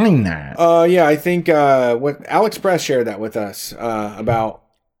gotta find that. Yeah, I think what Alex Press shared that with us about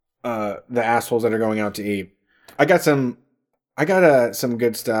the assholes that are going out to eat. I got some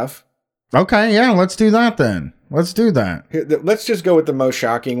good stuff. Okay, yeah, let's do that then. Let's do that. Let's just go with the most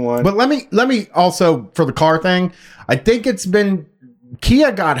shocking one. But let me also, for the car thing, I think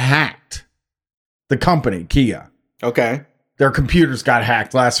Kia got hacked. The company, Kia. Okay. Their computers got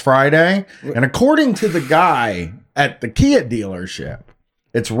hacked last Friday. And according to the guy at the Kia dealership,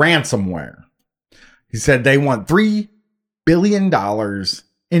 it's ransomware. He said they want $3 billion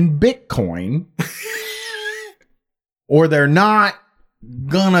in Bitcoin or they're not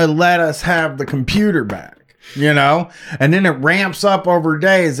gonna let us have the computer back. You know, and then it ramps up over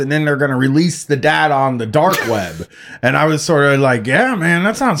days, and then they're going to release the data on the dark web. And I was sort of like, yeah, man,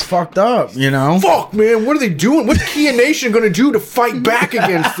 that sounds fucked up, you know? Fuck, man, what are they doing? What's Kia Nation going to do to fight back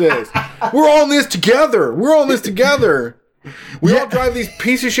against this? We're all in this together. We all drive these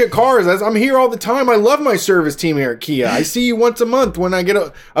piece of shit cars. I'm here all the time. I love my service team here at Kia. I see you once a month when I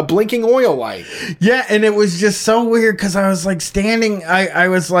get a blinking oil light. Yeah, and it was just so weird because I was like standing, I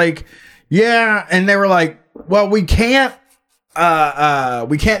was like, yeah, and they were like, well, we can't do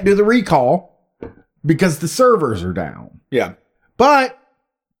the recall because the servers are down. Yeah. But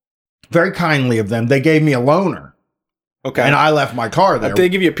very kindly of them, they gave me a loaner. Okay. And I left my car there. Did they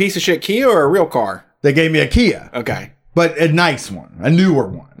give you a piece of shit Kia or a real car? They gave me a Kia. Okay. But a nice one, a newer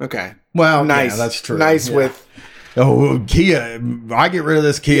one. Okay. Well, nice. Yeah, that's true. Nice yeah. with Oh, Kia! I get rid of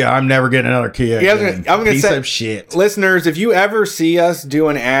this Kia. I'm never getting another Kia. Yeah, again. I'm gonna Piece say, of shit. Listeners, if you ever see us do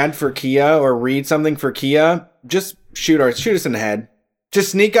an ad for Kia or read something for Kia, just shoot us in the head.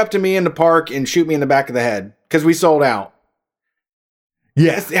 Just sneak up to me in the park and shoot me in the back of the head because we sold out.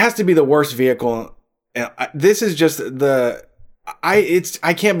 Yeah, It has to be the worst vehicle. This is just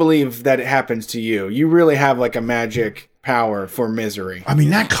I can't believe that it happens to you. You really have like a magic power for misery. I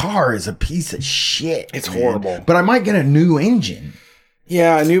mean that car is a piece of shit. It's man. horrible. But I might get a new engine.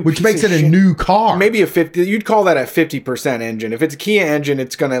 Yeah, a new Which piece makes of it a shit. new car. Maybe a 50. You'd call that a 50% engine. If it's a Kia engine,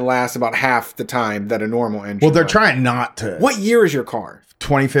 it's going to last about half the time that a normal engine. Well, they're would. trying not to. What year is your car?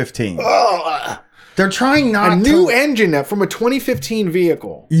 2015. They're trying not A to. new engine now from a 2015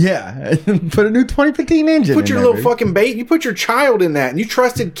 vehicle. Yeah, put a new 2015 engine. Put in your there, little dude. fucking bait. You put your child in that, and you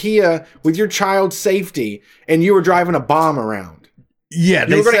trusted Kia with your child's safety, and you were driving a bomb around. Yeah,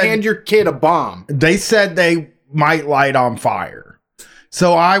 You were going to hand your kid a bomb. They said they might light on fire.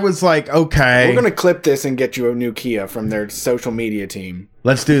 So I was like, okay. We're going to clip this and get you a new Kia from their social media team.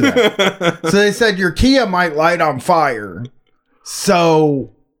 Let's do that. So they said your Kia might light on fire.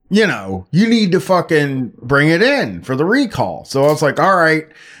 So, you know, you need to fucking bring it in for the recall. So I was like, all right.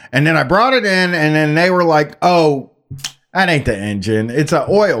 And then I brought it in and then they were like, oh, that ain't the engine. It's an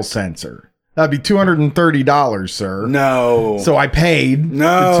oil sensor. That'd be $230, sir. No. So I paid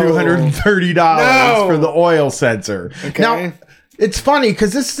No. the $230 No. for the oil sensor. Okay. Now, it's funny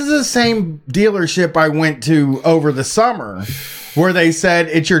because this is the same dealership I went to over the summer where they said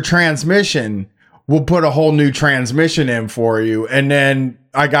it's your transmission. We'll put a whole new transmission in for you. And then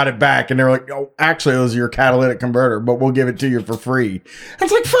I got it back and they're like, oh, actually, it was your catalytic converter, but we'll give it to you for free.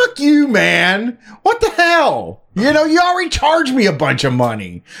 It's like, fuck you, man. What the hell? You know, you already charged me a bunch of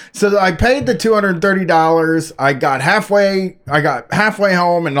money. So I paid the $230. I got halfway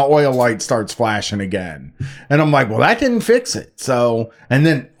home and the oil light starts flashing again. And I'm like, well, that didn't fix it. So, and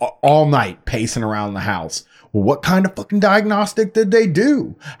then all night pacing around the house. Well, what kind of fucking diagnostic did they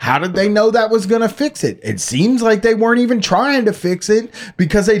do? How did they know that was going to fix it? It seems like they weren't even trying to fix it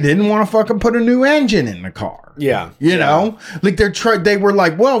because they didn't want to fucking put a new engine in the car. Yeah. You know, like they were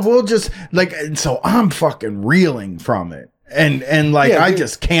like, well, we'll just like, and so I'm fucking reeling from it. And like, Yeah, I dude.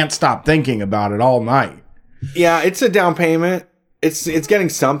 just can't stop thinking about it all night. Yeah, it's a down payment. It's getting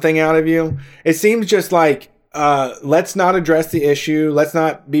something out of you. It seems just like let's not address the issue. Let's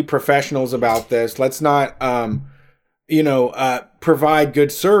not be professionals about this. Let's not provide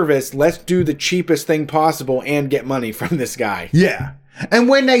good service. Let's do the cheapest thing possible and get money from this guy. Yeah. And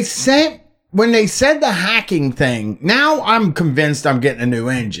when they said the hacking thing, now I'm convinced I'm getting a new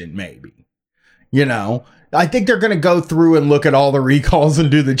engine, maybe. You know, I think they're going to go through and look at all the recalls and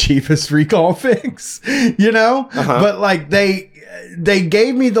do the cheapest recall fix, you know? But like they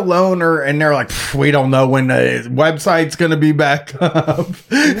gave me the loaner and they're like, we don't know when the website's going to be back up.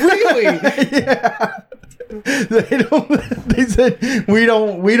 Really? Yeah. They said we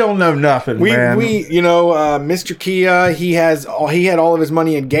don't know nothing, man. Mr. Kia, he had all of his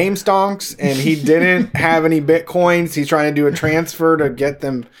money in game stonks and he didn't have any Bitcoins. He's trying to do a transfer to get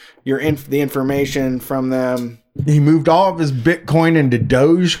them the information from them. He moved all of his Bitcoin into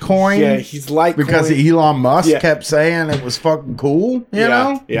Dogecoin. Yeah, he's like because Elon Musk kept saying it was fucking cool, you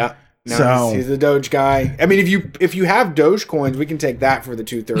know? Yeah. No, So- he's the Doge guy. I mean, if you have Dogecoins, we can take that for the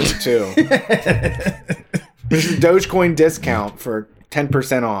 232. There's a Dogecoin discount for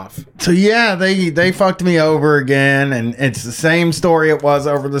 10% off. So yeah, they fucked me over again, and it's the same story it was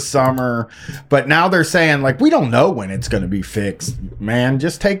over the summer. But now they're saying like we don't know when it's going to be fixed. Man,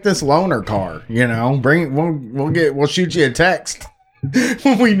 just take this loaner car. You know, we'll shoot you a text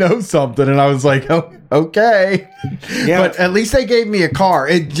when we know something. And I was like, oh, okay. Yeah. But at least they gave me a car.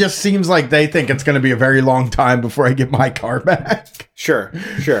 It just seems like they think it's going to be a very long time before I get my car back. Sure.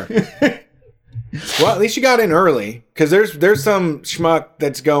 Well, at least you got in early because there's some schmuck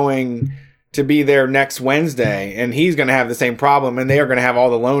that's going to be there next Wednesday, and he's going to have the same problem, and they are going to have all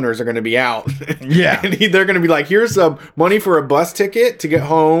the loaners are going to be out. Yeah. And they're going to be like, here's some money for a bus ticket to get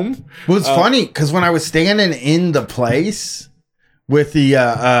home. Well, it's funny because when I was standing in the place with the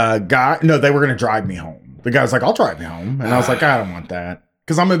guy, no, they were going to drive me home. The guy was like, I'll drive you home. And I was like, I don't want that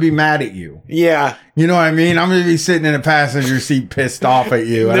because I'm going to be mad at you. Yeah. You know what I mean? I'm going to be sitting in a passenger seat pissed off at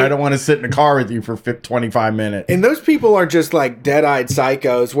you. And I don't want to sit in the car with you for 25 minutes. And those people are just like dead-eyed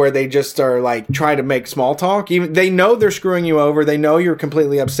psychos where they just are like trying to make small talk. Even they know they're screwing you over. They know you're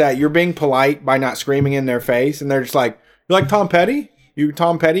completely upset. You're being polite by not screaming in their face. And they're just like, you like Tom Petty? You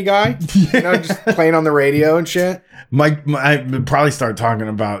Tom Petty guy? You know, just playing on the radio and shit. I would probably start talking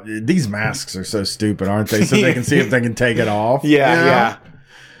about these masks are so stupid, aren't they? So they can see if they can take it off. Yeah.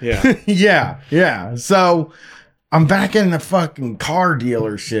 Yeah. So I'm back in the fucking car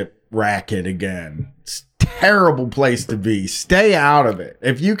dealership racket again. It's a terrible place to be. Stay out of it.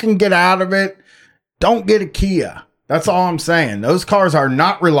 If you can get out of it, don't get a Kia. That's all I'm saying. Those cars are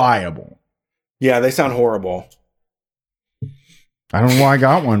not reliable. Yeah, they sound horrible. I don't know why I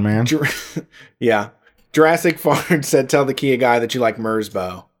got one, man. Yeah. Jurassic Fard said, tell the Kia guy that you like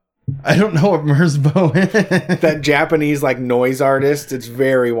Merzbow. I don't know what Merzbow is. That Japanese like noise artist. It's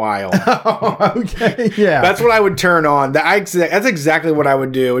very wild. Oh, okay. Yeah. That's what I would turn on. That's exactly what I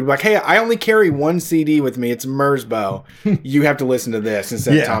would do. It'd be like, hey, I only carry one CD with me. It's Merzbow. You have to listen to this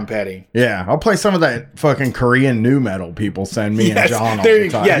instead of Tom Petty. Yeah. I'll play some of that fucking Korean nu metal people send me and John all the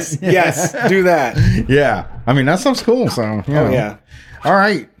time. Yes. Do that. Yeah. I mean, that sounds cool. So, you know. Yeah. All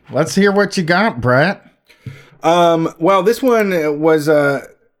right. Let's hear what you got, Brett. Well, this one was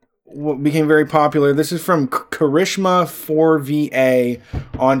became very popular. This is from Karishma4VA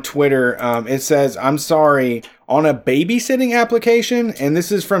on Twitter. It says, I'm sorry, on a babysitting application, and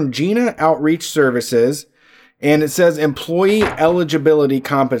this is from Gina Outreach Services, and it says employee eligibility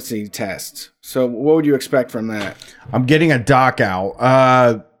competency test. So what would you expect from that? I'm getting a doc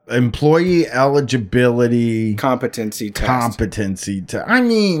out. Employee eligibility competency test. I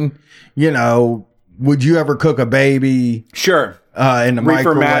mean, you know, would you ever cook a baby? Sure. In the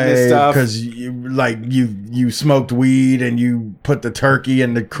Reefer Madness microwave stuff. because you smoked weed and you put the turkey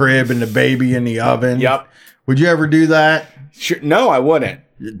in the crib and the baby in the oven. Yep. Would you ever do that? Sure. No, I wouldn't.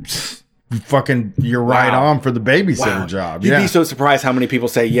 You're right on for the babysitter job. You'd be so surprised how many people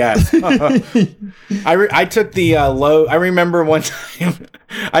say yes. I took the low. I remember one time.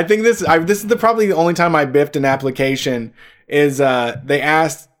 I think this is probably the only time I biffed an application. Is they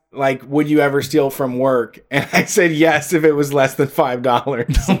asked, like, would you ever steal from work? And I said yes if it was less than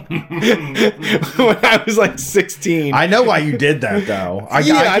 $5. When I was like 16. I know why you did that, though. I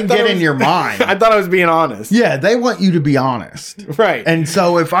can get in your mind. I thought I was being honest. Yeah, they want you to be honest. Right. And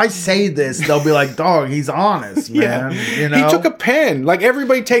so if I say this, they'll be like, dog, he's honest, man. Yeah. You know? He took a pen. Like,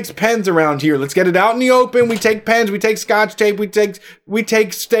 everybody takes pens around here. Let's get it out in the open. We take pens. We take Scotch tape. We take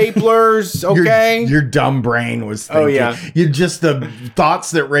staplers. Okay. Your dumb brain was thinking. Oh, yeah. You just the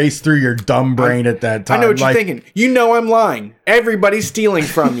thoughts that race through your dumb brain at that time. I know what you're thinking. You know I'm lying. Everybody's stealing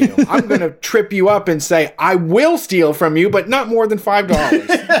from you. I'm going to trip you up and say, I will steal from you, but not more than $5.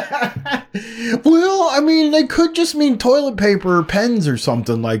 Well, I mean, they could just mean toilet paper or pens or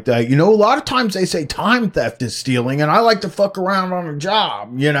something like that. You know, a lot of times they say time theft is stealing, and I like to fuck around on a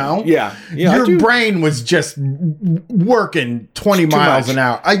job, you know? Yeah. Your brain was just working 20 miles an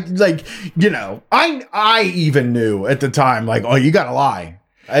hour. I even knew at the time, like, oh, you got to lie.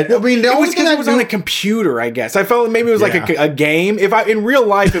 I mean, it was because it was on a computer, I guess. I felt like maybe it was like a game. If in real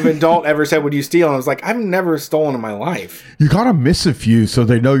life, if an adult ever said, would you steal? And I was like, I've never stolen in my life. You got to miss a few so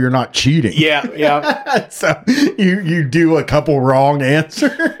they know you're not cheating. Yeah. So you do a couple wrong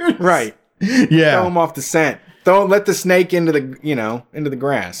answers. Right. Yeah. Throw them off the scent. Don't let the snake into the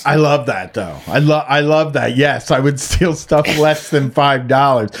grass. I love that though. I love that. Yes, I would steal stuff less than $5.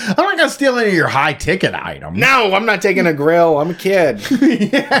 I'm not gonna steal any of your high ticket items. No, I'm not taking a grill. I'm a kid.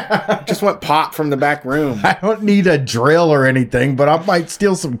 Yeah. Just want pop from the back room. I don't need a drill or anything, but I might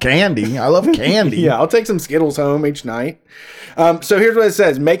steal some candy. I love candy. Yeah, I'll take some Skittles home each night. So here's what it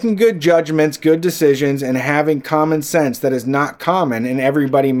says. Making good judgments, good decisions, and having common sense that is not common and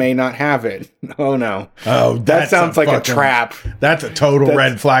everybody may not have it. Oh, no. Oh, that sounds like a trap. That's a total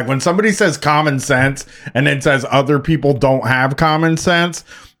red flag. When somebody says common sense and then says other people don't have common sense,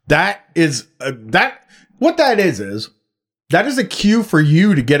 that is what that is that is a cue for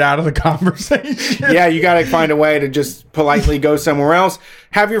you to get out of the conversation. Yeah, you got to find a way to just politely go somewhere else.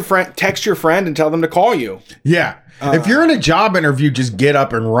 Have your friend text your friend and tell them to call you. Yeah. If you're in a job interview, just get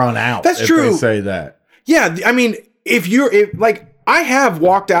up and run out. That's true. They say that. Yeah, I mean, if I have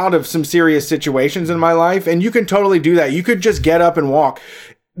walked out of some serious situations in my life, and you can totally do that. You could just get up and walk.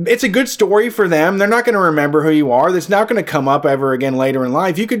 It's a good story for them. They're not going to remember who you are. That's not going to come up ever again later in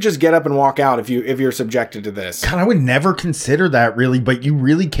life. You could just get up and walk out if you're subjected to this. God, I would never consider that really, but you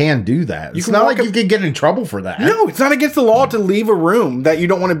really can do that. It's not like you could get in trouble for that. No, it's not against the law to leave a room that you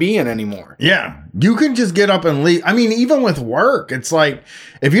don't want to be in anymore. Yeah, you can just get up and leave. I mean, even with work, it's like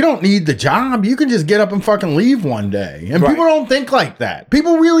if you don't need the job, you can just get up and fucking leave one day. And people don't think like that.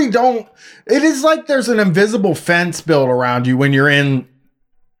 People really don't. It is like there's an invisible fence built around you when you're in.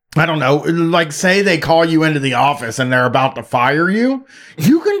 I don't know, like say they call you into the office and they're about to fire you.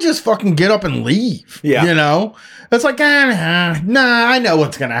 You can just fucking get up and leave. Yeah. You know? It's like, nah, I know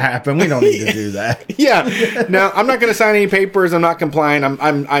what's going to happen. We don't need to do that. Yeah. No, I'm not going to sign any papers. I'm not complying.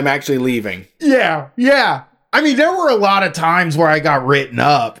 I'm actually leaving. Yeah. I mean, there were a lot of times where I got written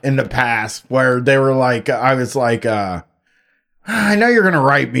up in the past where they were like, I was like, I know you're going to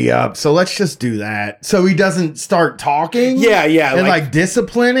write me up, so let's just do that. So he doesn't start talking. Yeah. And like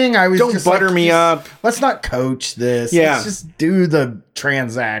disciplining. I was don't just butter like, me up. Let's not coach this. Yeah. Let's just do the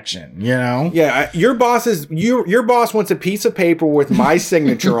transaction, you know? Yeah. Your boss wants a piece of paper with my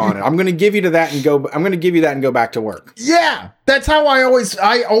signature on it. I'm going to give you that and go back to work. Yeah. That's how I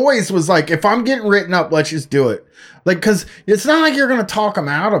always was like, if I'm getting written up, let's just do it. Like, cause it's not like you're going to talk them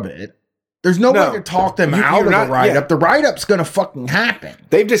out of it. There's no way to talk them out of the write-up. The write-up's going to fucking happen.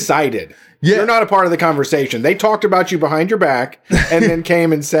 They've decided. Yeah. You're not a part of the conversation. They talked about you behind your back and then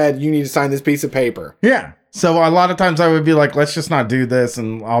came and said, you need to sign this piece of paper. Yeah. So a lot of times I would be like, let's just not do this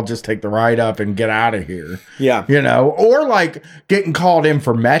and I'll just take the write-up and get out of here. Yeah. You know, or like getting called in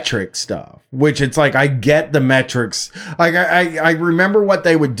for metric stuff, which it's like, I get the metrics. Like I remember what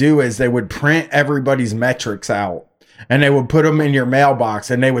they would do is they would print everybody's metrics out. And they would put them in your mailbox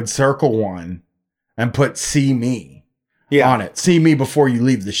and they would circle one and put "see me" on it. See me before you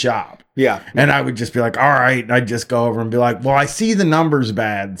leave the shop. Yeah. And I would just be like, all right. And I'd just go over and be like, well, I see the numbers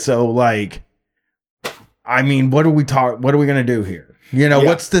bad. So like, I mean, what are we going to do here? You know,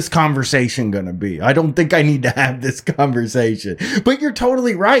 what's this conversation going to be? I don't think I need to have this conversation. But you're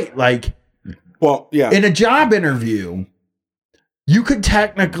totally right. Like, well, yeah. In a job interview, you could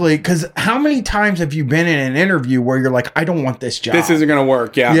technically, because how many times have you been in an interview where you're like, I don't want this job. This isn't going to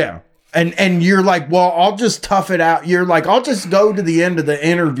work. Yeah. Yeah. And you're like, well, I'll just tough it out. You're like, I'll just go to the end of the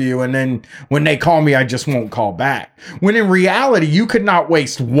interview. And then when they call me, I just won't call back. When in reality, you could not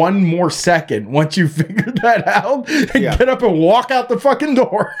waste one more second once you figured that out and get up and walk out the fucking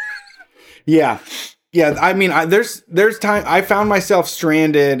door. Yeah. Yeah. I mean, there's time I found myself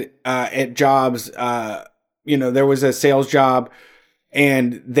stranded at jobs. There was a sales job.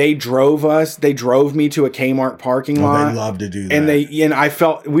 And they drove me to a Kmart parking lot. They love to do that. And I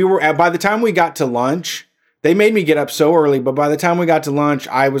felt by the time we got to lunch, they made me get up so early, but by the time we got to lunch,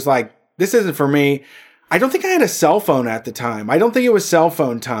 I was like, this isn't for me. I don't think I had a cell phone at the time. I don't think it was cell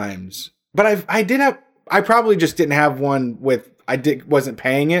phone times, but I probably just didn't have one wasn't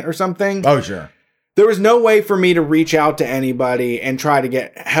paying it or something. Oh, sure. There was no way for me to reach out to anybody and try to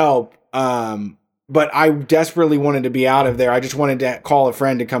get help. But I desperately wanted to be out of there. I just wanted to call a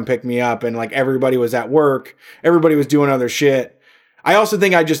friend to come pick me up. And like everybody was at work. Everybody was doing other shit. I also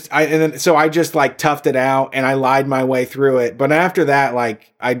think I just like toughed it out and I lied my way through it. But after that,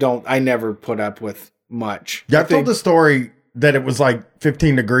 like I never put up with much. Yeah, I told the story that it was like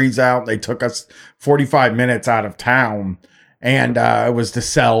 15 degrees out. They took us 45 minutes out of town and it was to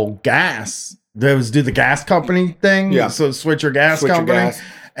sell gas. They was do the gas company thing. Yeah. So switch your gas company.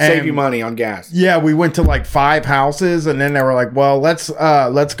 Save you money on gas. Yeah, we went to like 5 houses and then they were like, well, let's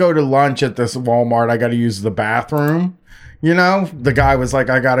go to lunch at this Walmart. I got to use the bathroom. You know, the guy was like,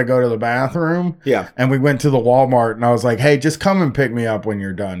 I got to go to the bathroom. Yeah. And we went to the Walmart and I was like, hey, just come and pick me up when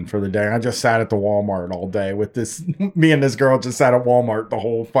you're done for the day. And I just sat at the Walmart all day with me and this girl just sat at Walmart the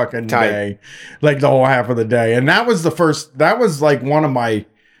whole fucking day, like the whole half of the day. And that was like one of my,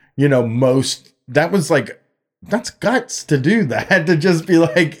 that's guts to do that, to just be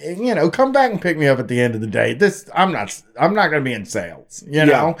like, come back and pick me up at the end of the day. I'm not going to be in sales,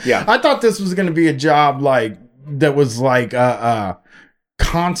 know? Yeah. I thought this was going to be a job like that was like a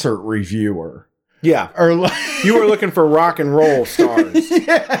concert reviewer. Yeah. Or like you were looking for rock and roll stars.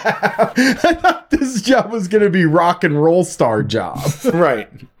 Yeah. I thought this job was going to be rock and roll star job. Right.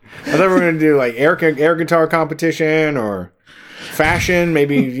 I thought we were going to do like air guitar competition or fashion,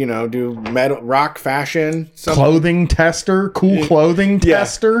 maybe, do metal rock fashion, something. Clothing tester, clothing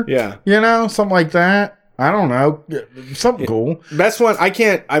tester. Yeah. Something like that. I don't know. Something cool. Best one. I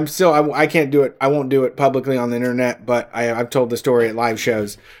can't do it. I won't do it publicly on the internet, but I've told the story at live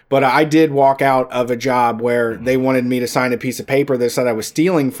shows. But I did walk out of a job where they wanted me to sign a piece of paper that said I was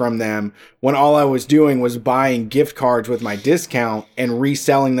stealing from them when all I was doing was buying gift cards with my discount and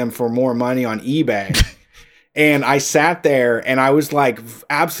reselling them for more money on eBay. And I sat there and I was like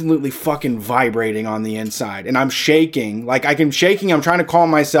absolutely fucking vibrating on the inside. And I'm shaking. Like I'm shaking. I'm trying to calm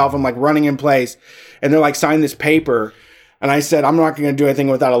myself. I'm like running in place. And they're like, sign this paper. And I said, I'm not going to do anything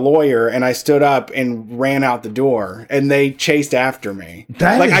without a lawyer. And I stood up and ran out the door. And they chased after me.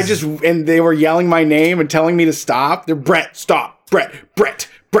 And they were yelling my name and telling me to stop. They're Brett, stop. Brett.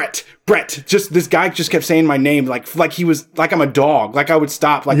 Just this guy just kept saying my name like he was like I'm a dog. Like I would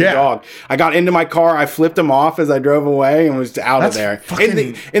stop like a dog. I got into my car. I flipped him off as I drove away and was out of there.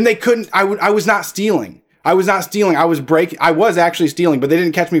 And they couldn't. I was not stealing. I was not stealing. I was actually stealing, but they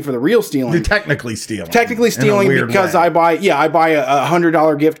didn't catch me for the real stealing. You're technically stealing. Technically stealing because I buy a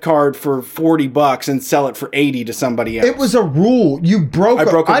 $100 gift card for $40 and sell it for $80 to somebody else. It was a rule. You broke. I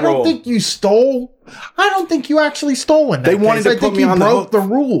broke a rule. don't think you stole. I don't think you actually stole in that They wanted case. to put me on the hook. The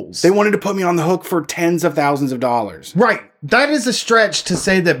rules. They wanted to put me on the hook for tens of thousands of dollars. Right. That is a stretch to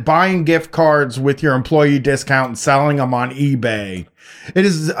say that buying gift cards with your employee discount and selling them on eBay. It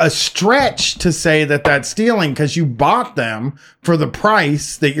is a stretch to say that that's stealing because you bought them for the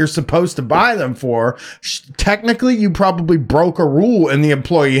price that you're supposed to buy them for. Technically, you probably broke a rule in the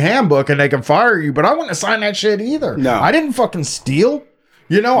employee handbook and they can fire you, but I wouldn't sign that shit either. No. I didn't fucking steal.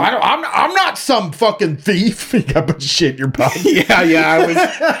 You know, I'm not some fucking thief. You got a bunch of shit in your pocket. I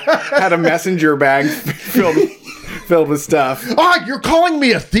had a messenger bag filled with stuff. Oh, you're calling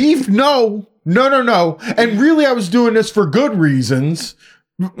me a thief? No. And really, I was doing this for good reasons,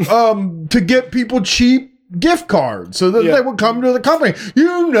 to get people cheap gift cards so that they would come to the company.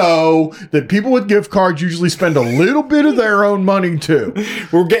 You know that people with gift cards usually spend a little bit of their own money too.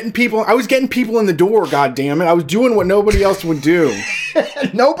 I was getting people in the door, God damn it. I was doing what nobody else would do.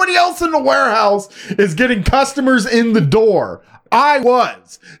 Nobody else in the warehouse is getting customers in the door. I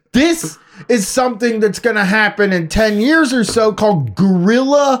was. This is something that's going to happen in 10 years or so called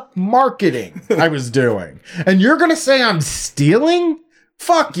guerrilla marketing I was doing. And you're going to say I'm stealing?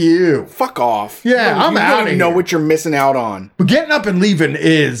 Fuck you. Fuck off. Yeah, I'm out of here. You don't know what you're missing out on. But getting up and leaving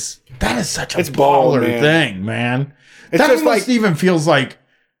is such a baller thing, man. It's that just almost even feels like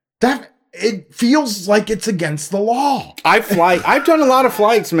that. It feels like it's against the law. I've done a lot of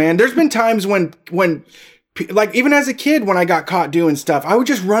flights, man. There's been times when like even as a kid when I got caught doing stuff, I would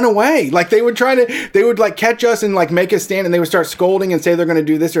just run away. Like they would like catch us and like make us stand and they would start scolding and say they're going to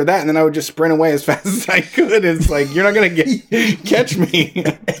do this or that. And then I would just sprint away as fast as I could. It's like, you're not going to catch me.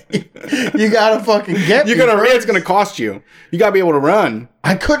 You got to fucking get me. It's going to cost you. You got to be able to run.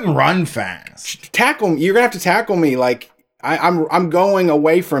 I couldn't run fast. Tackle me. You're going to have to tackle me. Like I'm going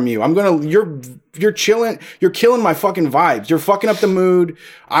away from you. You're chilling. You're killing my fucking vibes. You're fucking up the mood.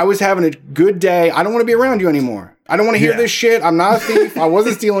 I was having a good day. I don't want to be around you anymore. I don't want to hear this shit. I'm not a thief. I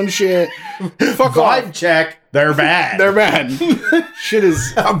wasn't stealing shit. Fuck off. Vibe check. They're bad. They're bad. Shit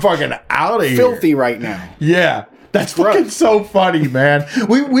is. I'm fucking out of here. Filthy right now. Yeah. That's fucking so funny, man.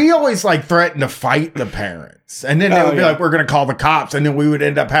 We always like threaten to fight the parents. And then they would be like, we're going to call the cops. And then we would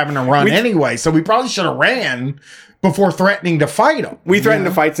end up having to run anyway. So we probably should have ran before threatening to fight them. We threatened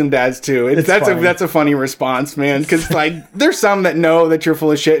to fight some dads too. That's a funny response, man. Because like there's some that know that you're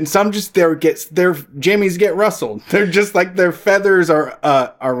full of shit, and some just their jimmies get rustled. They're just like their feathers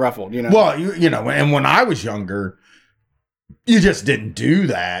are ruffled. You know. Well, you know, and when I was younger, you just didn't do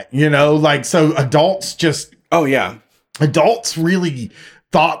that. You know, like so adults just. Oh yeah. Adults really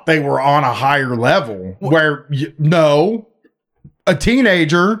thought they were on a higher level. Where no, a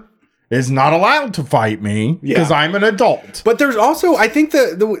teenager is not allowed to fight me because I'm an adult. But there's also, I think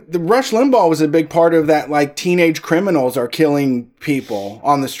the Rush Limbaugh was a big part of that. Like teenage criminals are killing people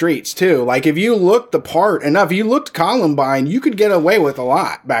on the streets too. Like if you looked the part enough, you looked Columbine, you could get away with a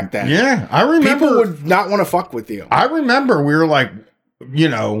lot back then. Yeah, I remember. People would not want to fuck with you. I remember we were like, you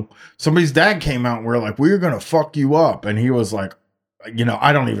know, somebody's dad came out and we were like, we're going to fuck you up. And he was like, you know,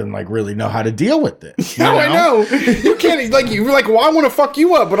 I don't even like really know how to deal with this. No, I know. You can't like you're like, well, I want to fuck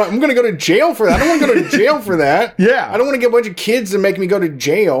you up, but I'm gonna go to jail for that. I don't want to go to jail for that. Yeah. I don't want to get a bunch of kids to make me go to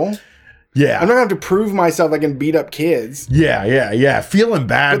jail. Yeah. I'm not gonna have to prove myself I can beat up kids. Yeah. Feeling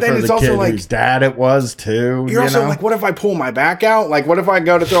bad for the kid like, whose dad it was too. You're also like, what if I pull my back out? Like what if I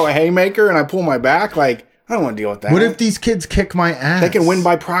go to throw a haymaker and I pull my back? Like, I don't want to deal with that. What if these kids kick my ass? They can win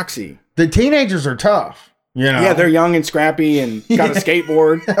by proxy. The teenagers are tough. You know? Yeah, they're young and scrappy and got a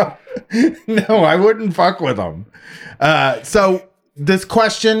skateboard. No, I wouldn't fuck with them. So this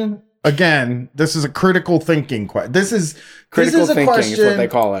question, again, this is a critical thinking question. This is critical thinking question is what they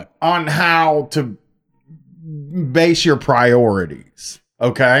call it. On how to base your priorities.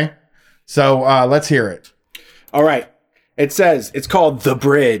 Okay? So let's hear it. All right. It says, it's called The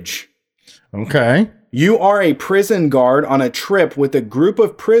Bridge. Okay. You are a prison guard on a trip with a group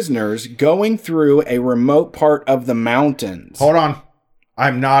of prisoners going through a remote part of the mountains. Hold on.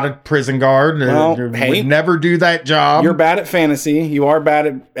 I'm not a prison guard. Well, would never do that job. You're bad at fantasy. You are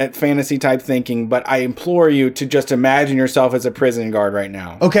bad at fantasy type thinking, but I implore you to just imagine yourself as a prison guard right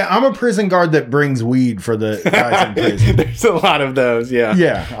now. Okay, I'm a prison guard that brings weed for the guys in prison. There's a lot of those, yeah.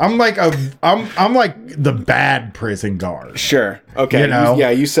 Yeah, I'm like the bad prison guard. Sure. Okay. You know,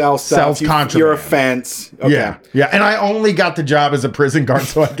 you sell stuff. Contraband. You're a fence. Okay. Yeah. And I only got the job as a prison guard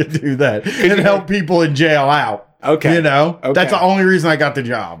so I could do that and help people in jail out. Okay. You know, Okay. that's the only reason I got the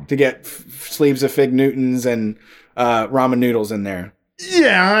job. To get sleeves of Fig Newtons and ramen noodles in there.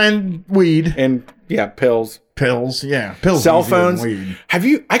 Yeah, and weed. And, yeah, pills. Pills, yeah. Pills. Cell easier than phones. weed.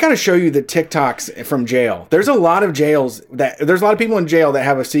 I got to show you the TikToks from jail. There's a lot of there's a lot of people in jail that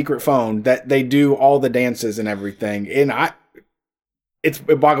have a secret phone that they do all the dances and everything. And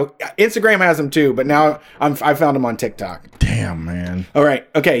it boggles. Instagram has them too, but now I found them on TikTok. Damn, man. All right.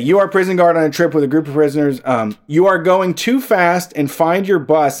 Okay. You are a prison guard on a trip with a group of prisoners. You are going too fast and find your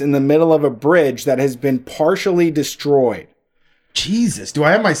bus in the middle of a bridge that has been partially destroyed. Jesus, do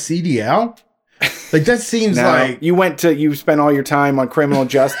I have my CDL? Like, that seems No, like... you spent all your time on criminal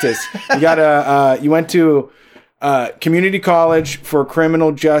justice. You went to community college for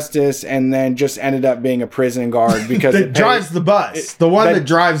criminal justice and then just ended up being a prison guard because that drives the bus. The one that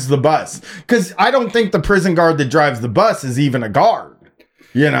drives the bus. Because I don't think the prison guard that drives the bus is even a guard.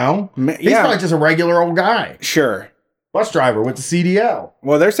 You know? He's probably just a regular old guy. Sure. Bus driver with the CDL.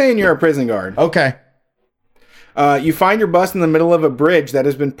 Well, they're saying you're a prison guard. Okay. You find your bus in the middle of a bridge that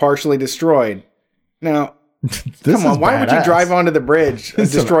has been partially destroyed. Now, come on, why would you drive onto the bridge, a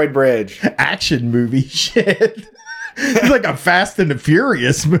destroyed bridge? Action movie shit. It's like a Fast and the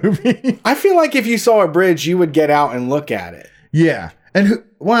Furious movie. I feel like if you saw a bridge, you would get out and look at it. Yeah. And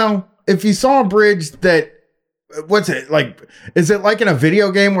if you saw a bridge that, what's it like? Is it like in a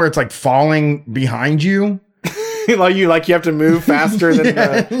video game where it's like falling behind you? like you have to move faster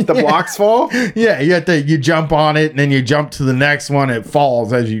than the blocks fall? Yeah, you jump on it and then you jump to the next one. It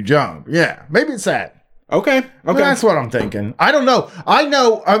falls as you jump. Yeah, maybe it's that. Okay. That's what I'm thinking. I don't know. I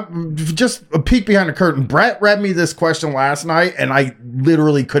know, just a peek behind the curtain. Brett read me this question last night and I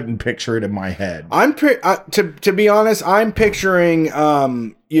literally couldn't picture it in my head. To be honest, I'm picturing, the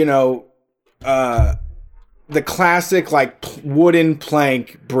classic like wooden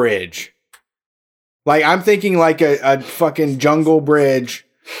plank bridge. Like, I'm thinking like a fucking jungle bridge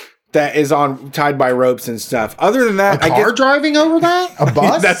that is tied by ropes and stuff. Other than that, a car driving over that? A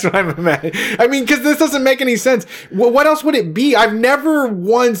bus? That's what I'm imagining. I mean, because this doesn't make any sense. What else would it be? I've never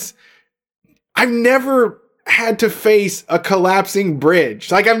had to face a collapsing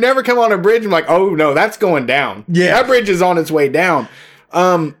bridge. Like, I've never come on a bridge and I'm like, oh no, that's going down. Yeah, that bridge is on its way down.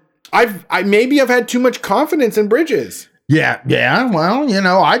 I've had too much confidence in bridges. Yeah.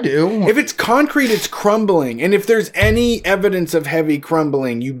 Well, I do. If it's concrete, it's crumbling. And if there's any evidence of heavy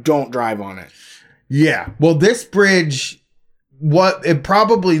crumbling, you don't drive on it. Yeah. Well, this bridge, it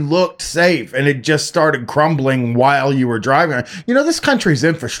probably looked safe and it just started crumbling while you were driving on it. This country's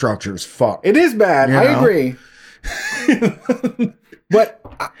infrastructure is fucked. It is bad. I agree. But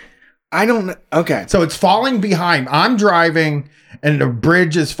I don't know. Okay. So it's falling behind. I'm driving and the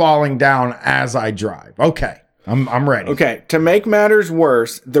bridge is falling down as I drive. Okay. I'm ready. Okay, to make matters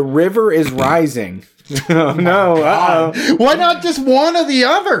worse, the river is rising. Oh no! Uh-oh. Why not just one or the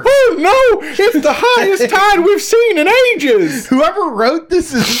other? Oh no! It's the highest tide we've seen in ages. Whoever wrote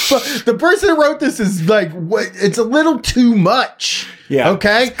this the person who wrote this is like, it's a little too much. Yeah.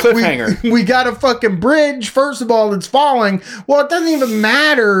 Okay. Cliffhanger. We got a fucking bridge. First of all, it's falling. Well, it doesn't even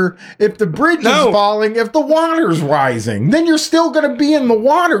matter if the bridge is falling. If the water's rising, then you're still going to be in the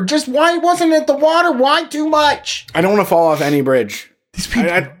water. Just why wasn't it the water? Why too much? I don't want to fall off any bridge. These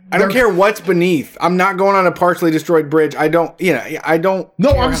people. I don't care what's beneath. I'm not going on a partially destroyed bridge. I don't. No,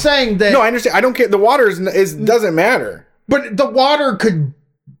 I'm saying that. No, I understand. I don't care. The water doesn't matter. But the water could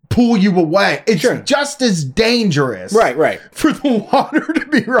pull you away. It's just as dangerous. Right. For the water to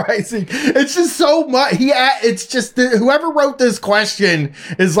be rising. It's just so much. It's just whoever wrote this question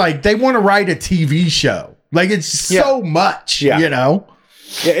is like, they want to write a TV show. Like, it's so much, Yeah,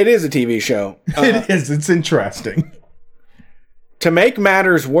 it is a TV show. It is. It's interesting. To make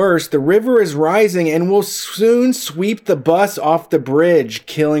matters worse, the river is rising and will soon sweep the bus off the bridge,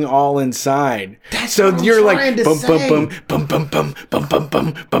 killing all inside. So you're like, bum, bum, bum, bum, bum, bum, bum, bum,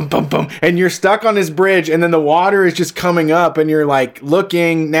 bum, bum, bum, bum, and you're stuck on this bridge, and then the water is just coming up, and you're like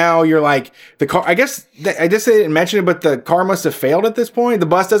looking. Now you're like, the car. I guess they didn't mention it, but the car must have failed at this point. The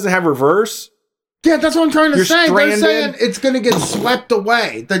bus doesn't have reverse. Yeah, that's what I'm trying to say. Stranded. They're saying it's going to get swept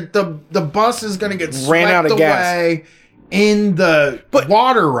away. The bus is going to get swept out of away. Gas. In the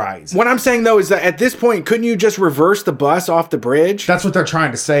water rise. What I'm saying though is that at this point, couldn't you just reverse the bus off the bridge? That's what they're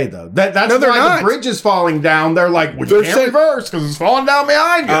trying to say though. That's why not. The bridge is falling down. They're like, we can't reverse because it's falling down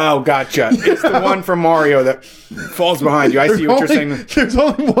behind you. Oh, gotcha. It's the one from Mario that falls behind you. I see what you're saying. There's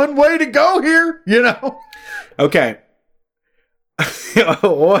only one way to go here, Okay.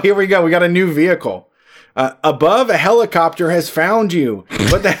 Well, here we go. We got a new vehicle. Above, a helicopter has found you,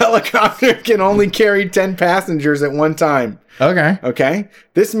 but the helicopter can only carry 10 passengers at one time. Okay. Okay?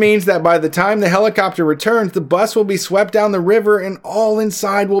 This means that by the time the helicopter returns, the bus will be swept down the river and all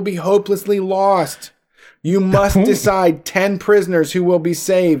inside will be hopelessly lost. You must decide 10 prisoners who will be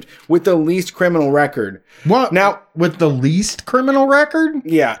saved with the least criminal record. What? Now, with the least criminal record?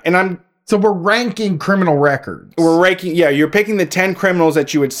 yeah, and So we're ranking criminal records. you're picking the 10 criminals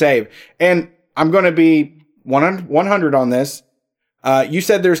that you would save. And I'm going to be 100 on this. You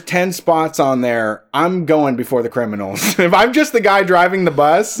said there's 10 spots on there. I'm going before the criminals. If I'm just the guy driving the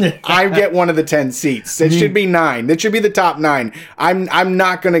bus, I get one of the 10 seats. It should be 9. That should be the top 9. I'm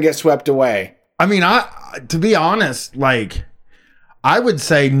not going to get swept away. I mean, to be honest, like, I would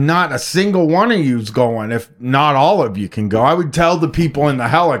say not a single one of you's going if not all of you can go. I would tell the people in the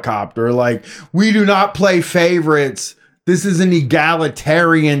helicopter, like, we do not play favorites. This is an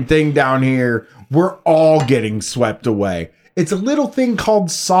egalitarian thing down here. We're all getting swept away. It's a little thing called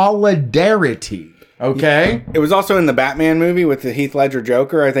solidarity. Okay. It was also in the Batman movie with the Heath Ledger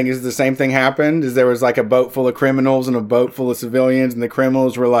Joker. I think is the same thing happened. Is there was like a boat full of criminals and a boat full of civilians, and the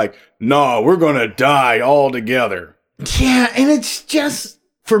criminals were like, "No, we're gonna die all together." Yeah, and it's just,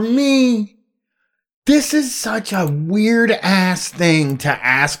 for me, this is such a weird ass thing to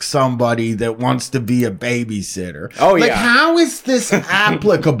ask somebody that wants to be a babysitter. Oh, yeah. Like, how is this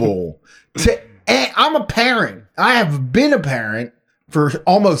applicable to? I'm a parent. I have been a parent for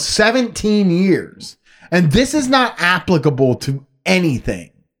almost 17 years, and this is not applicable to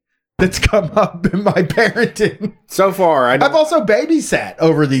anything that's come up in my parenting. So far, I've also babysat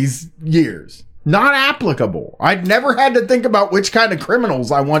over these years. Not applicable. I'd never had to think about which kind of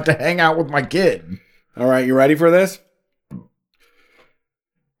criminals I want to hang out with my kid. All right, you ready for this?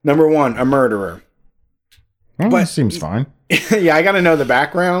 Number 1, a murderer. That seems fine. Yeah, I got to know the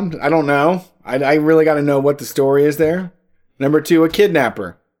background. I don't know. I really got to know what the story is there. Number 2, a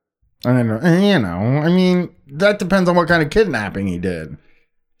kidnapper. I don't know. I mean, that depends on what kind of kidnapping he did.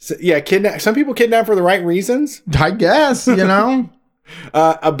 So, yeah, some people kidnap for the right reasons. I guess,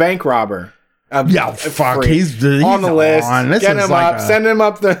 A bank robber. Yeah, fuck. He's on the list. This Get him like up. Send him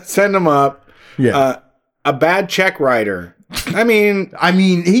up. Send him up. Yeah. A bad check writer. I mean,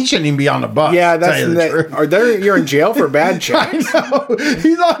 he shouldn't even be on the bus. Yeah, you're in jail for bad checks. I know.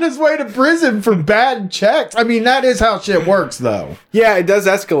 He's on his way to prison for bad checks. I mean, that is how shit works, though. Yeah, it does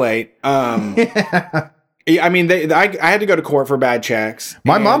escalate. I mean, I had to go to court for bad checks.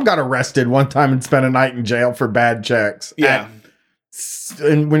 My mom got arrested one time and spent a night in jail for bad checks. Yeah.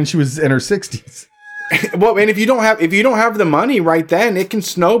 And when she was in her 60s. Well, and if you don't have the money right then, it can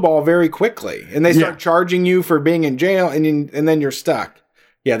snowball very quickly, and they start charging you for being in jail, and then you're stuck.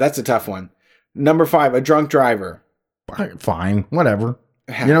 Yeah, that's a tough one. Number 5, a drunk driver. Fine, whatever.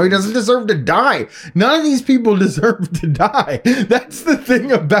 He doesn't deserve to die. None of these people deserve to die. That's the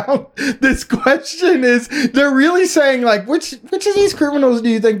thing about this question is they're really saying, like, which of these criminals do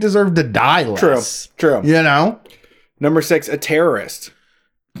you think deserve to die less? True. Number 6, a terrorist.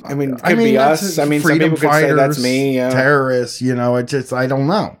 I mean, it could be us. I mean, some people could say that's me. Terrorists, it's just, I don't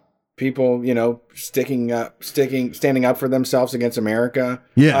know. People, standing up for themselves against America.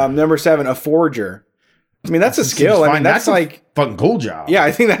 Yeah. Number 7, a forger. I mean, that's a skill. I mean, that's like a fucking cool job. Yeah,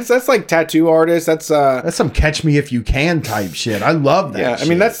 I think that's like tattoo artists. That's some Catch Me If You Can type shit. I love that. Yeah, shit. I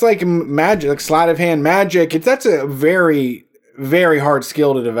mean, that's like magic, like sleight of hand magic. That's a very, very hard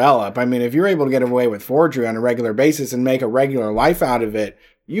skill to develop. I mean, if you're able to get away with forgery on a regular basis and make a regular life out of it,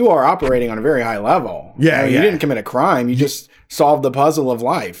 you are operating on a very high level. Yeah, You didn't commit a crime. You just solved the puzzle of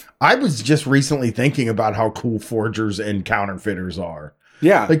life. I was just recently thinking about how cool forgers and counterfeiters are.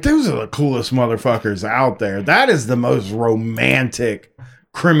 Yeah. Like, those are the coolest motherfuckers out there. That is the most romantic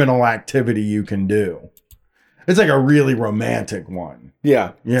criminal activity you can do. It's like a really romantic one.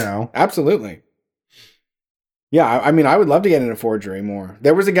 Yeah. Absolutely. Yeah, I mean, I would love to get into forgery more.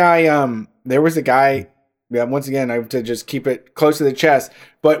 There was a guy, once again, I have to just keep it close to the chest,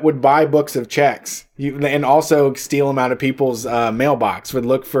 but would buy books of checks and also steal them out of people's mailbox, would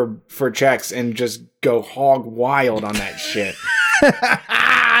look for checks and just go hog wild on that shit.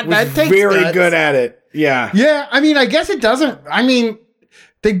 That takes very guts. Good at it. Yeah. Yeah, I mean, I guess it doesn't. I mean,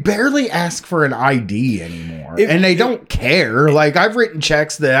 they barely ask for an ID anymore, and they don't care. Like, I've written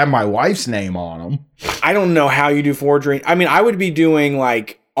checks that have my wife's name on them. I don't know how you do forgery. I mean, I would be doing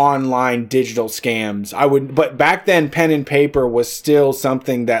like online digital scams. But back then, pen and paper was still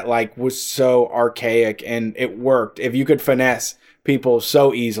something that like was so archaic, and it worked. If you could finesse people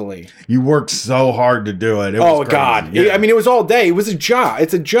so easily. You worked so hard to do it. Oh, God. Yeah. I mean, it was all day. It was a job.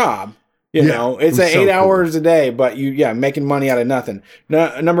 It's a job. It's 8 hours a day, but making money out of nothing.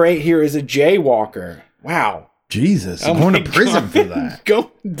 Number 8 here is a jaywalker. Wow. Jesus, Oh going my to prison God. for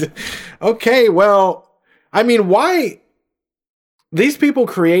that. Okay, well, I mean, why? These people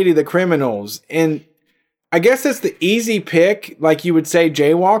created the criminals, and I guess that's the easy pick, like you would say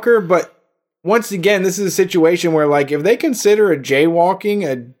jaywalker, but once again, this is a situation where, like, if they consider a jaywalking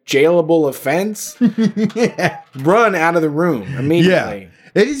a jailable offense, Yeah. run out of the room immediately.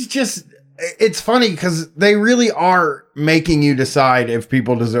 It is just, it's funny because they really are making you decide if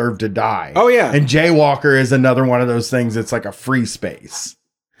people deserve to die. Oh, yeah. And jaywalker is another one of those things. It's like a free space.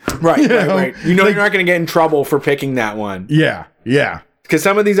 Right, You right, know, right. You know like- you're not going to get in trouble for picking that one. Yeah. Yeah. Because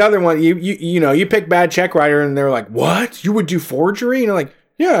some of these other ones, you know, you pick bad check writer and they're like, what? You would do forgery? And you're like,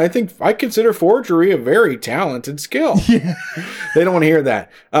 yeah, I consider forgery a very talented skill. Yeah. They don't want to hear that.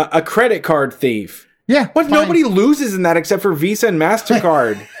 A credit card thief. Yeah. What? fine. Nobody loses in that except for Visa and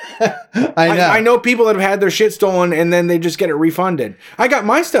MasterCard. I know. I know people that have had their shit stolen and then they just get it refunded. I got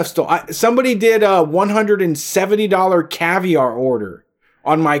my stuff stolen. Somebody did a $170 caviar order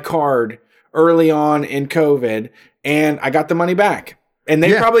on my card early on in COVID, and I got the money back. And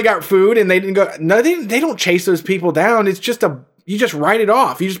they Yeah. probably got food, and they didn't go. No, they don't chase those people down. It's just you just write it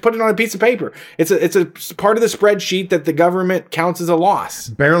off. You just put it on a piece of paper. It's a part of the spreadsheet that the government counts as a loss.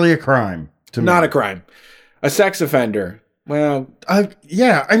 Barely a crime to me. Not a crime. A sex offender. Well,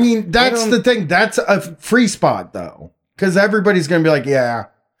 Yeah, I mean, that's the thing. That's a free spot, though. Because everybody's going to be like, yeah,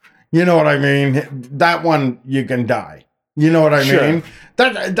 you know what I mean? That one, you can die. You know what I Sure. mean?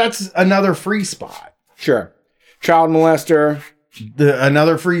 That's another free spot. sure. Child molester.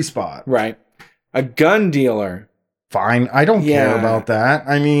 Another free spot. Right. A gun dealer. Fine. I don't care Yeah. about that.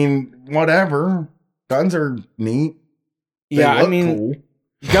 I mean, whatever. Guns are neat. They Yeah, I look mean, cool.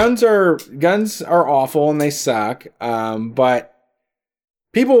 guns are awful and they suck. But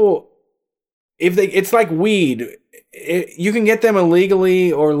people, it's like weed. You can get them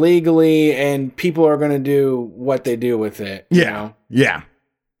illegally or legally, and people are going to do what they do with it. you Yeah. know? Yeah.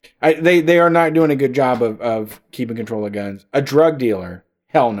 They are not doing a good job of keeping control of guns. A drug dealer.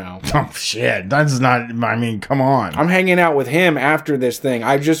 Hell no. Oh, shit. That's not, I mean, come on. I'm hanging out with him after this thing.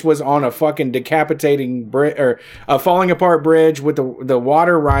 I just was on a fucking decapitating bridge or a falling apart bridge with the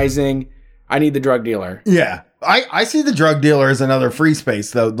water rising. I need the drug dealer. Yeah. I see the drug dealer as another free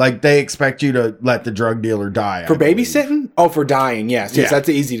space, though. Like, they expect you to let the drug dealer die. For I believe. babysitting? Oh, for dying. Yes. Yeah. Yes, that's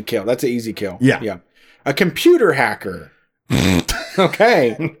easy to kill. That's an easy kill. Yeah. Yeah. A computer hacker.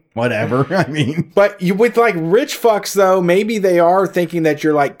 Okay. Whatever. I mean, But you with like rich fucks though, maybe they are thinking that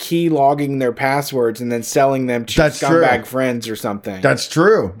you're like key logging their passwords and then selling them to That's scumbag true. friends or something. that's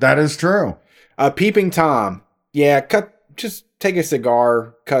true. That is true. Peeping Tom. Yeah, just take a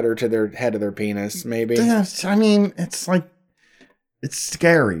cigar cutter to their head of their penis, maybe. Yes, I mean, it's like, it's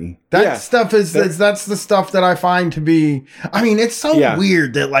scary. That Yeah. stuff that's the stuff that I find to be, I mean, it's so Yeah.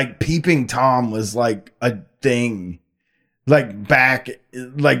 weird that like Peeping Tom was like a thing. Like Back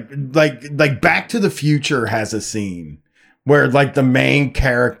to the Future has a scene where like the main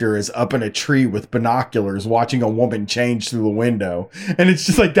character is up in a tree with binoculars watching a woman change through the window. And it's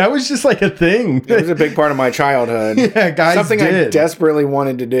just like, that was just like a thing. It was a big part of my childhood. Yeah, guys Something I did. desperately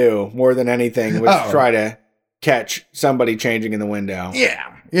wanted to do more than anything was Oh. try to catch somebody changing in the window. Yeah,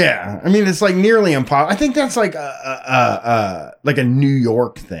 yeah. I mean, it's like nearly impossible. I think that's like a New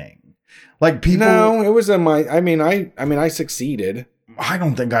York thing. Like people. No, it was I succeeded. I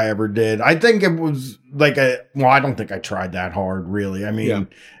don't think I ever did. I think it was like I don't think I tried that hard, really. I mean, Yeah.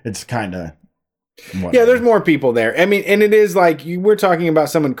 it's kind of. Yeah, there's more people there. I mean, and it is like we're talking about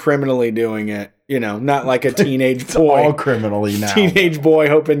someone criminally doing it, not like a teenage It's all boy. criminally now. Teenage boy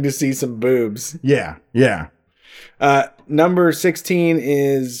hoping to see some boobs. Yeah, yeah. Number 16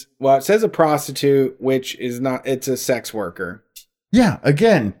 is, well, it says a prostitute, which is not, it's a sex worker. Yeah,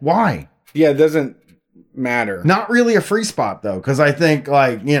 again, why? Yeah, it doesn't matter. Not really a free spot, though, because I think,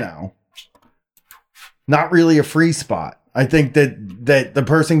 like, not really a free spot. I think that the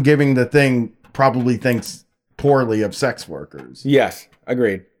person giving the thing probably thinks poorly of sex workers. Yes,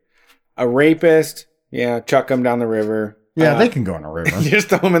 agreed. A rapist, yeah, chuck them down the river. Yeah, they can go in a river. Just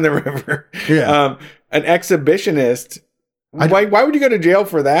throw them in the river. Yeah. An exhibitionist. Why would you go to jail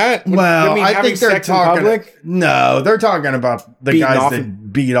for that? Well, I having think they're sex in talking. public? No, they're talking about the Beating guys off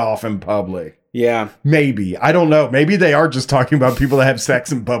that beat off in public. Yeah. Maybe. I don't know. Maybe they are just talking about people that have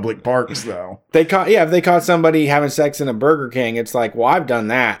sex in public parks, though. If they caught somebody having sex in a Burger King, it's like, well, I've done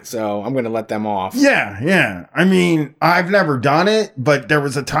that, so I'm going to let them off. Yeah, yeah. I mean, I've never done it, but there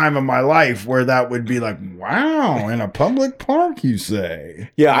was a time in my life where that would be like, wow, in a public park, you say?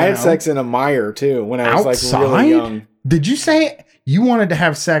 Yeah, I You had know? sex in a Meijer, too, when I was Outside? like really young. Did you say you wanted to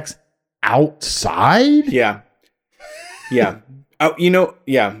have sex outside? Yeah. Yeah. Oh,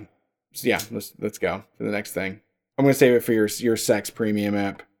 yeah. So yeah, let's go to the next thing. I'm gonna save it for your sex premium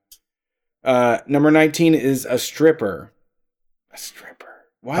app. Number 19 is a stripper. A stripper.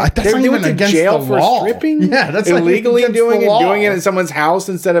 What? That's not even against jail the for law. stripping? Yeah, that's illegally like doing it at someone's house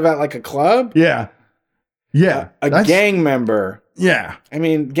instead of at like a club. Yeah, yeah. A gang member. Yeah. I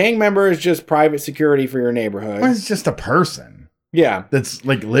mean, gang member is just private security for your neighborhood. Well, it's just a person. Yeah, that's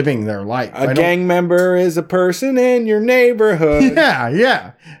like living their life. A gang member is a person in your neighborhood. Yeah,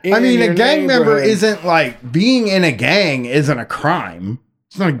 yeah. I mean, a gang member isn't like being in a gang isn't a crime.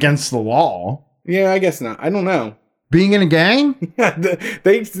 It's not against the law. Yeah, I guess not. I don't know. Being in a gang? Yeah,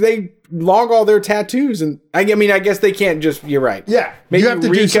 they log all their tattoos, and I mean, I guess they can't just. You're right. Yeah, maybe you have to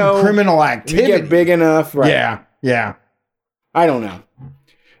do some criminal activity. You get big enough, right? Yeah, yeah. I don't know.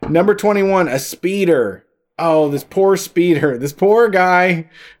 Number 21, a speeder. Oh, this poor speeder. This poor guy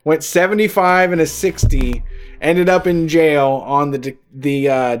went 75 and a 60. Ended up in jail on the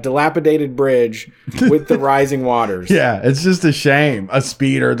dilapidated bridge with the rising waters. Yeah, it's just a shame. A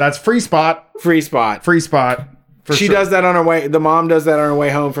speeder. That's free spot. Free spot. Free spot. She does that on her way. The mom does that on her way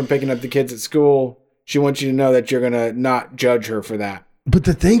home from picking up the kids at school. She wants you to know that you're going to not judge her for that. But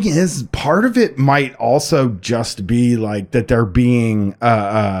the thing is, part of it might also just be like that they're being,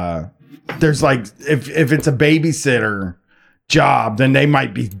 there's like, if it's a babysitter job, then they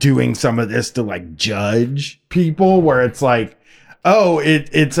might be doing some of this to like judge people where it's like, oh,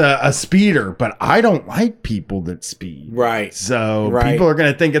 it's a speeder, but I don't like people that speed. Right. So people are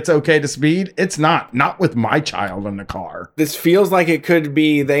going to think it's okay to speed. It's not with my child in the car. This feels like it could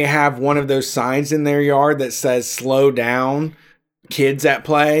be they have one of those signs in their yard that says slow down, kids at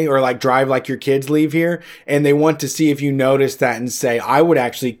play, or like drive like your kids leave here, and they want to see if you notice that and say, I would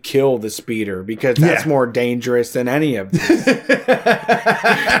actually kill the speeder because that's more dangerous than any of these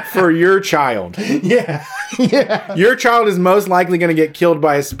for your child. Yeah. Yeah. Your child is most likely going to get killed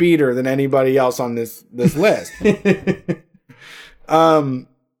by a speeder than anybody else on this list.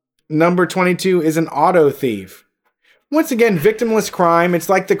 Number 22 is an auto thief. Once again, victimless crime. It's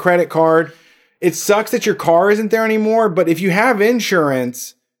like the credit card. It sucks that your car isn't there anymore, but if you have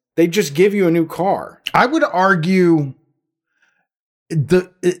insurance, they just give you a new car. I would argue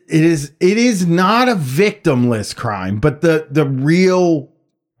it is not a victimless crime, but the real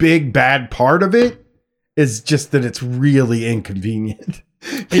big bad part of it is just that it's really inconvenient.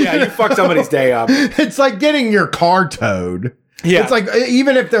 Yeah, you fuck somebody's day up. It's like getting your car towed. Yeah. It's like,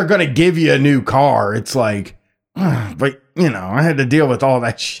 even if they're going to give you a new car, it's like, but you know, I had to deal with all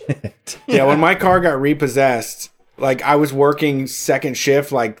that shit. Yeah, when my car got repossessed, like I was working second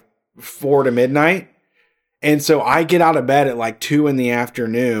shift, like 4 to midnight. And so I get out of bed at like 2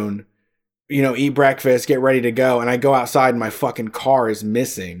 p.m, you know, eat breakfast, get ready to go. And I go outside and my fucking car is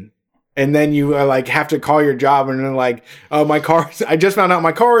missing. And then you like have to call your job and they're like, oh, I just found out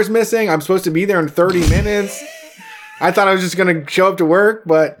my car is missing. I'm supposed to be there in 30 minutes. I thought I was just going to show up to work,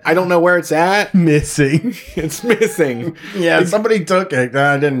 but I don't know where it's at. Missing. It's missing. Yeah, somebody took it.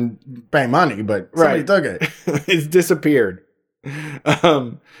 I didn't pay money, but somebody took it. It's disappeared.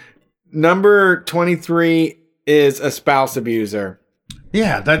 Number 23 is a spouse abuser.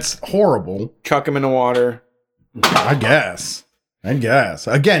 Yeah, that's horrible. Chuck him in the water. I guess.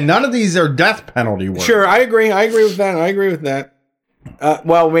 Again, none of these are death penalty words. Sure, I agree with that.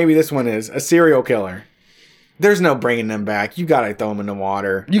 Well, maybe this one is. A serial killer. There's no bringing them back. You got to throw them in the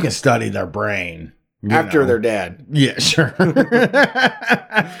water. You can study their brain. After they're dead. Yeah, sure.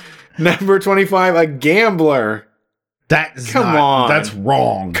 Number 25, a gambler. That's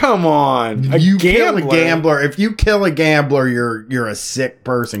wrong. Come on. Kill a gambler. If you kill a gambler, you're a sick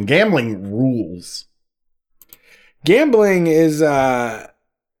person. Gambling rules. Gambling is a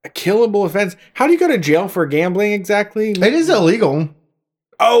killable offense. How do you go to jail for gambling exactly? It is illegal.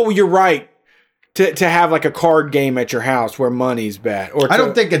 Oh, you're right. To have like a card game at your house where money's bet. Or I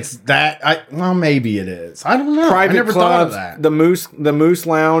don't think it's that. Well, maybe it is. I don't know. Private I never clubs, thought of that. The Moose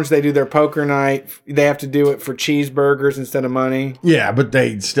Lounge, they do their poker night. They have to do it for cheeseburgers instead of money. Yeah, but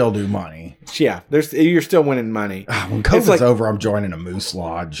they still do money. Yeah, you're still winning money. When COVID's over, I'm joining a Moose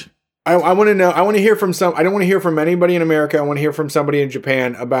Lodge. I want to know. I want to hear from I don't want to hear from anybody in America. I want to hear from somebody in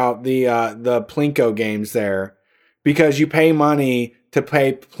Japan about the Plinko games there, because you pay money to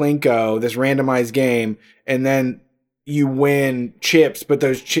play Plinko, this randomized game, and then you win chips, but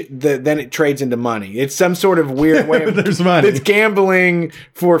those then it trades into money. It's some sort of weird way of there's money. It's gambling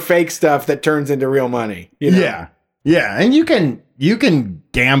for fake stuff that turns into real money. You know? Yeah, and you can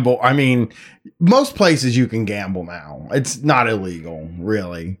gamble. I mean, most places you can gamble now. It's not illegal,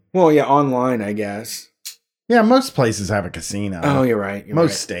 really. Well, yeah, online, I guess. Yeah, most places have a casino. Oh, you're right.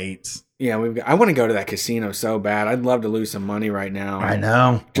 Most states. Yeah, I want to go to that casino so bad. I'd love to lose some money right now. I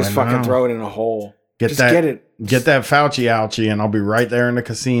know. Just fucking throw it in a hole. Get it. Get that Fauci ouchie, and I'll be right there in the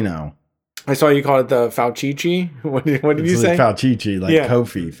casino. I saw you call it the Faucici. What did you say? Faucici, like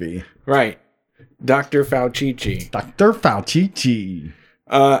Kofifi. Right. Dr. Faucici. Dr. Faucici.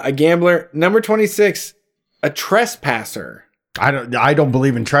 A gambler. Number 26, a trespasser. I don't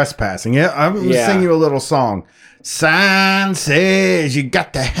believe in trespassing. Yeah, I'm gonna sing you a little song. Sign says you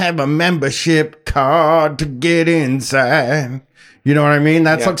got to have a membership card to get inside. You know what I mean?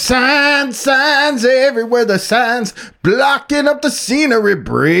 That's like signs everywhere. The signs blocking up the scenery,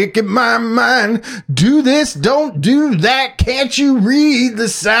 breaking my mind. Do this, don't do that. Can't you read the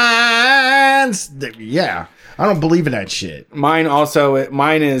signs? Yeah, I don't believe in that shit. Mine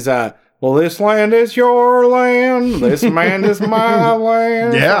is, well, this land is your land. This man is my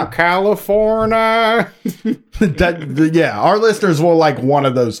land. Yeah. From California. Our listeners will like one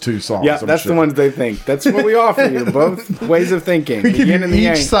of those two songs. Yeah, that's the ones they think. That's what we offer you. Both ways of thinking. We give you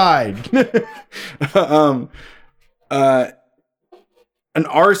each side. An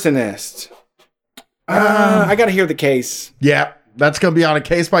arsonist. I got to hear the case. Yeah, that's going to be on a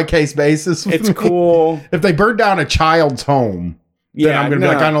case-by-case basis. It's cool. If they burn down a child's home, then I'm going to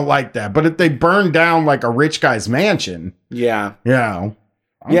be like, I don't like that. But if they burn down like a rich guy's mansion, yeah,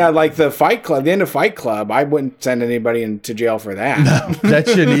 like the Fight Club, the end of Fight Club, I wouldn't send anybody into jail for that. No,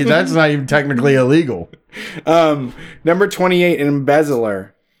 that's not even technically illegal. Number 28, an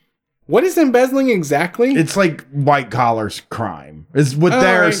embezzler. What is embezzling exactly? It's like white collar crime is what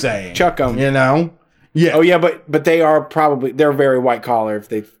they're saying. Chuck them. You know? Yeah. Oh yeah, but they're very white collar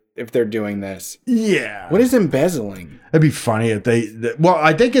if they're doing this. Yeah. What is embezzling? It'd be funny if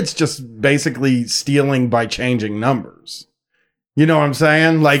I think it's just basically stealing by changing numbers. You know what I'm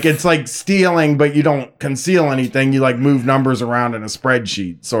saying? Like, it's like stealing, but you don't conceal anything. You like move numbers around in a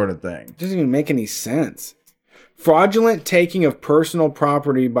spreadsheet sort of thing. It doesn't even make any sense. Fraudulent taking of personal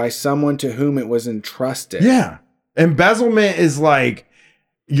property by someone to whom it was entrusted. Yeah. Embezzlement is like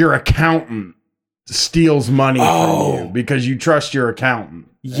your accountant steals money from you because you trust your accountant.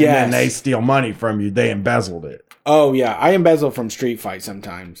 Yes. And then they steal money from you. They embezzled it. Oh yeah, I embezzle from Street Fight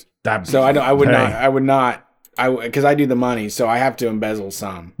sometimes. Because I do the money, so I have to embezzle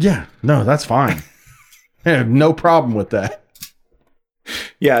some. Yeah, no, that's fine. I have no problem with that.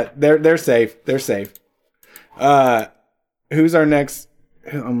 Yeah, they're safe. They're safe. Who's our next?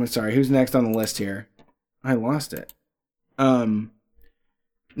 I'm sorry. Who's next on the list here? I lost it. Number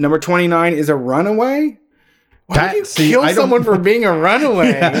 29 is a runaway. Why would you kill someone for being a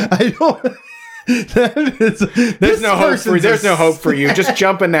runaway? Yeah, I don't. There's no hope for you. There's no hope for you. Just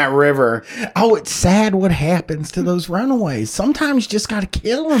jump in that river. Oh, it's sad what happens to those runaways. Sometimes you just got to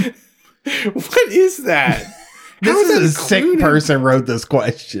kill them. What is that? This is a sick person wrote this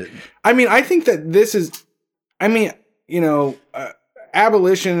question. I mean, I think that this is,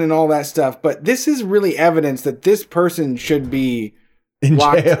 abolition and all that stuff, but this is really evidence that this person should be in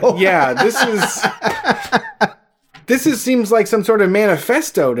jail. Yeah, this seems like some sort of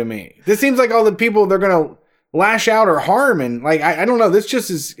manifesto to me. This seems like all the people they're going to lash out or harm. And like, I don't know. This just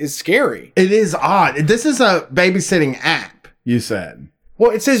is scary. It is odd. This is a babysitting app, you said.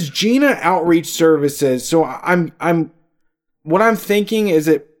 Well, it says Gina Outreach Services. So what I'm thinking is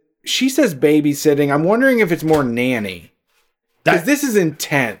that she says babysitting. I'm wondering if it's more nanny. Because this is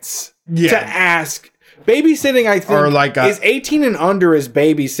intense to ask. Babysitting, I think, is 18 and under is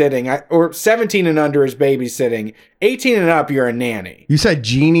babysitting, or 17 and under is babysitting. 18 and up, you're a nanny. You said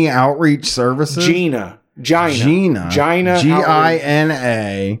Gina Outreach Services? Gina. Gina.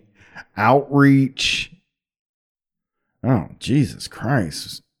 Gina. Outreach. Oh, Jesus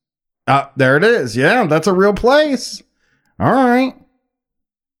Christ. There it is. Yeah, that's a real place. All right.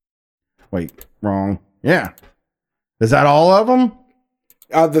 Wait, wrong. Yeah. Is that all of them?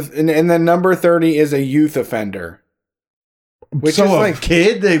 And then number 30 is a youth offender. Which is like a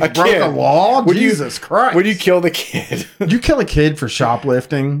kid? They broke a law? Jesus Christ. Would you kill the kid? Would you kill a kid for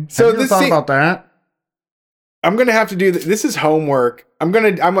shoplifting? So Have you ever thought about that? I'm going to have to do this. This is homework.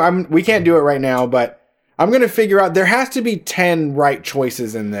 We can't do it right now, but I'm going to figure out there has to be 10 right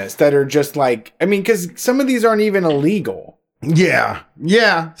choices in this that are just like, because some of these aren't even illegal. Yeah.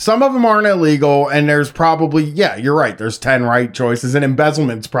 Some of them aren't illegal, and there's probably, you're right. There's 10 right choices, and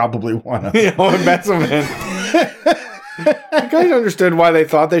embezzlement's probably one of them. Embezzlement. You guys understood why they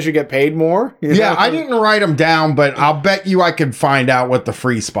thought they should get paid more? Yeah, I didn't write them down, but I'll bet you I could find out what the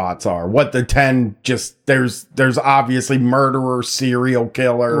free spots are. What the 10 there's obviously murderer, serial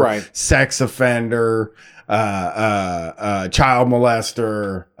killer, right, sex offender, child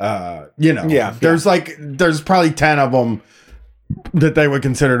molester, there's probably 10 of them. that they would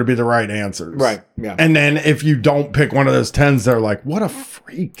consider to be the right answers. Right. Yeah. And then if you don't pick one of those 10s, they're like, what a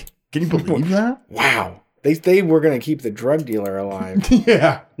freak. Can you believe that? Wow. They were going to keep the drug dealer alive.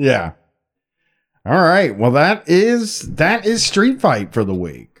 Yeah. Yeah. All right. Well, that is Street Fight for the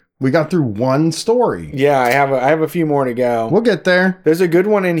week. We got through one story. Yeah, I have a few more to go. We'll get there. There's a good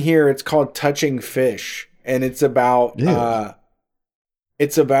one in here. It's called Touching Fish, and it's about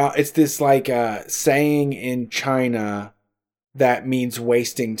it's this like saying in China that means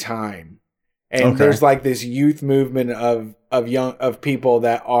wasting time. And there's like this youth movement of people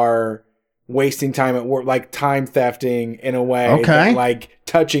that are wasting time at work, like time thefting in a way. Okay. That, like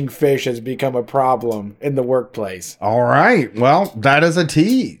touching fish has become a problem in the workplace. All right. Well, that is a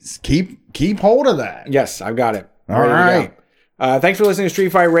tease. Keep hold of that. Yes, I've got it. All right. Thanks for listening to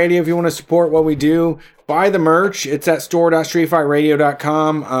Street Fight Radio. If you want to support what we do, buy the merch. It's at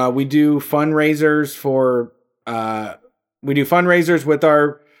store.streetfightradio.com. We do fundraisers with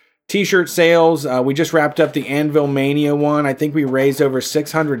our t-shirt sales. We just wrapped up the Anvil Mania one. I think we raised over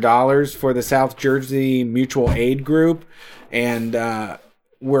 $600 for the South Jersey Mutual Aid Group. And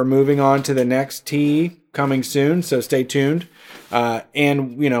we're moving on to the next tee coming soon, so stay tuned.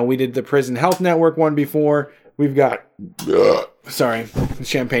 And, we did the Prison Health Network one before. We've got... sorry, the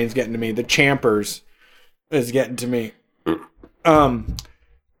champagne's getting to me. The Champers is getting to me.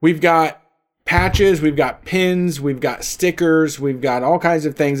 We've got patches, we've got pins, we've got stickers, we've got all kinds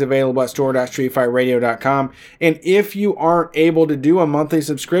of things available at store.streetfightradio.com. And if you aren't able to do a monthly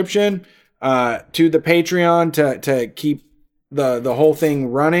subscription to the Patreon to keep the whole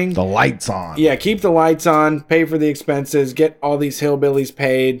thing running, the lights on. Yeah, keep the lights on, pay for the expenses, get all these hillbillies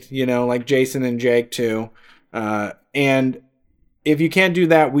paid, like Jason and Jake too. And if you can't do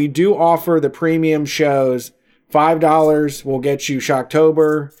that, we do offer the premium shows. $5 will get you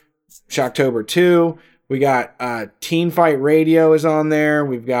Shocktober 2. We got Teen Fight Radio is on there.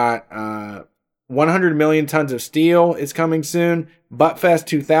 We've got 100 Million Tons of Steel is coming soon. Buttfest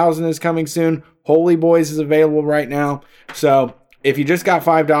 2000 is coming soon. Holy Boys is available right now. So if you just got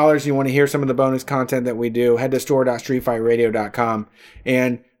 $5, you want to hear some of the bonus content that we do, head to store.streetfightradio.com.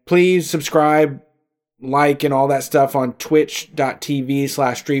 And please subscribe, like, and all that stuff on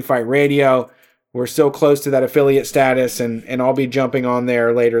twitch.tv/streetfightradio. We're so close to that affiliate status, and I'll be jumping on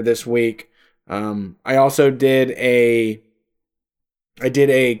there later this week. I also did a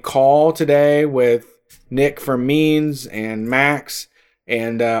call today with Nick from Means and Max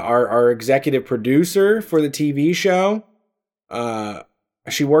and our executive producer for the TV show.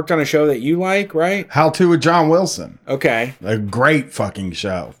 She worked on a show that you like, right? How To with John Wilson. Okay. A great fucking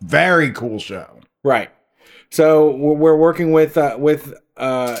show. Very cool show. Right. So we're working with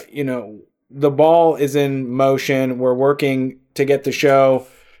the ball is in motion. We're working to get the show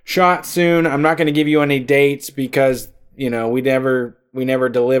shot soon. I'm not going to give you any dates because, we never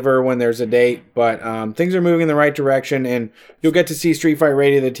deliver when there's a date, but things are moving in the right direction, and you'll get to see Street Fight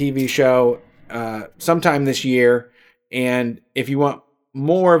Radio, the TV show, sometime this year. And if you want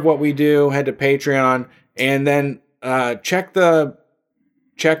more of what we do, head to Patreon, and then check all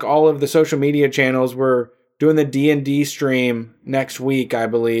of the social media channels. We're doing the D&D stream next week, I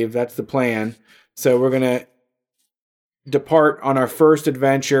believe. That's the plan. So we're going to depart on our first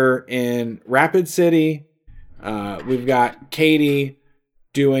adventure in Rapid City. We've got Katie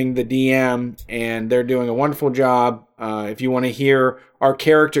doing the DM, and they're doing a wonderful job. If you want to hear our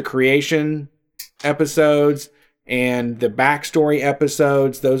character creation episodes and the backstory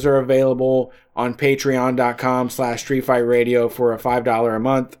episodes, those are available on patreon.com/streetfightradio for a $5 a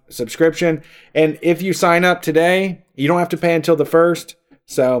month subscription. And if you sign up today, you don't have to pay until the 1st.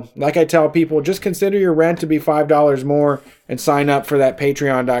 So like I tell people, just consider your rent to be $5 more and sign up for that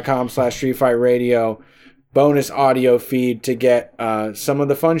patreon.com/streetfightradio bonus audio feed to get some of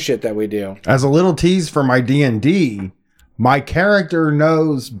the fun shit that we do. As a little tease for my D&D, my character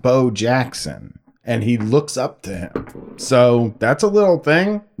knows Bo Jackson and he looks up to him. So that's a little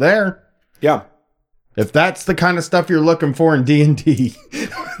thing there. Yeah. If that's the kind of stuff you're looking for in D&D,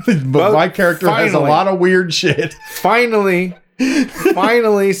 but my character has a lot of weird shit. Finally,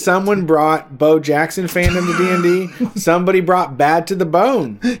 someone brought Bo Jackson fandom to D&D. Somebody brought Bad to the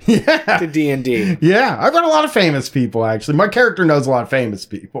Bone to D&D. Yeah, I've got a lot of famous people, actually. My character knows a lot of famous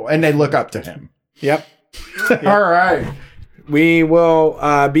people, and they look up to him. Yep. All right. We will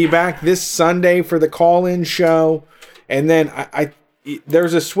be back this Sunday for the call-in show. And then I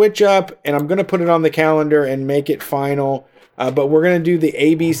there's a switch up, and I'm going to put it on the calendar and make it final. But we're going to do the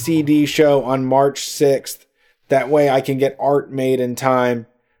ABCD show on March 6th. That way I can get art made in time.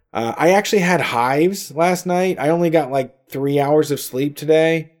 I actually had hives last night. I only got like 3 hours of sleep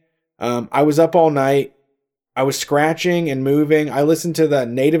today. I was up all night. I was scratching and moving. I listened to the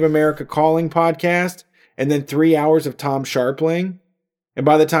Native America Calling podcast and then 3 hours of Tom Sharpling. And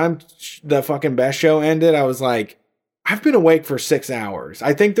by the time the fucking Best Show ended, I was like, I've been awake for 6 hours.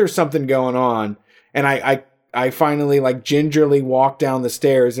 I think there's something going on. And I finally like gingerly walked down the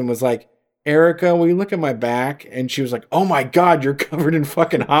stairs and was like, Erica, will you look at my back? And she was like, oh my God, you're covered in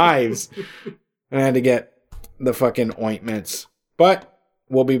fucking hives. And I had to get the fucking ointments. But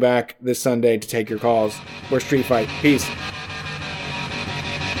we'll be back this Sunday to take your calls. We're Street Fight. Peace.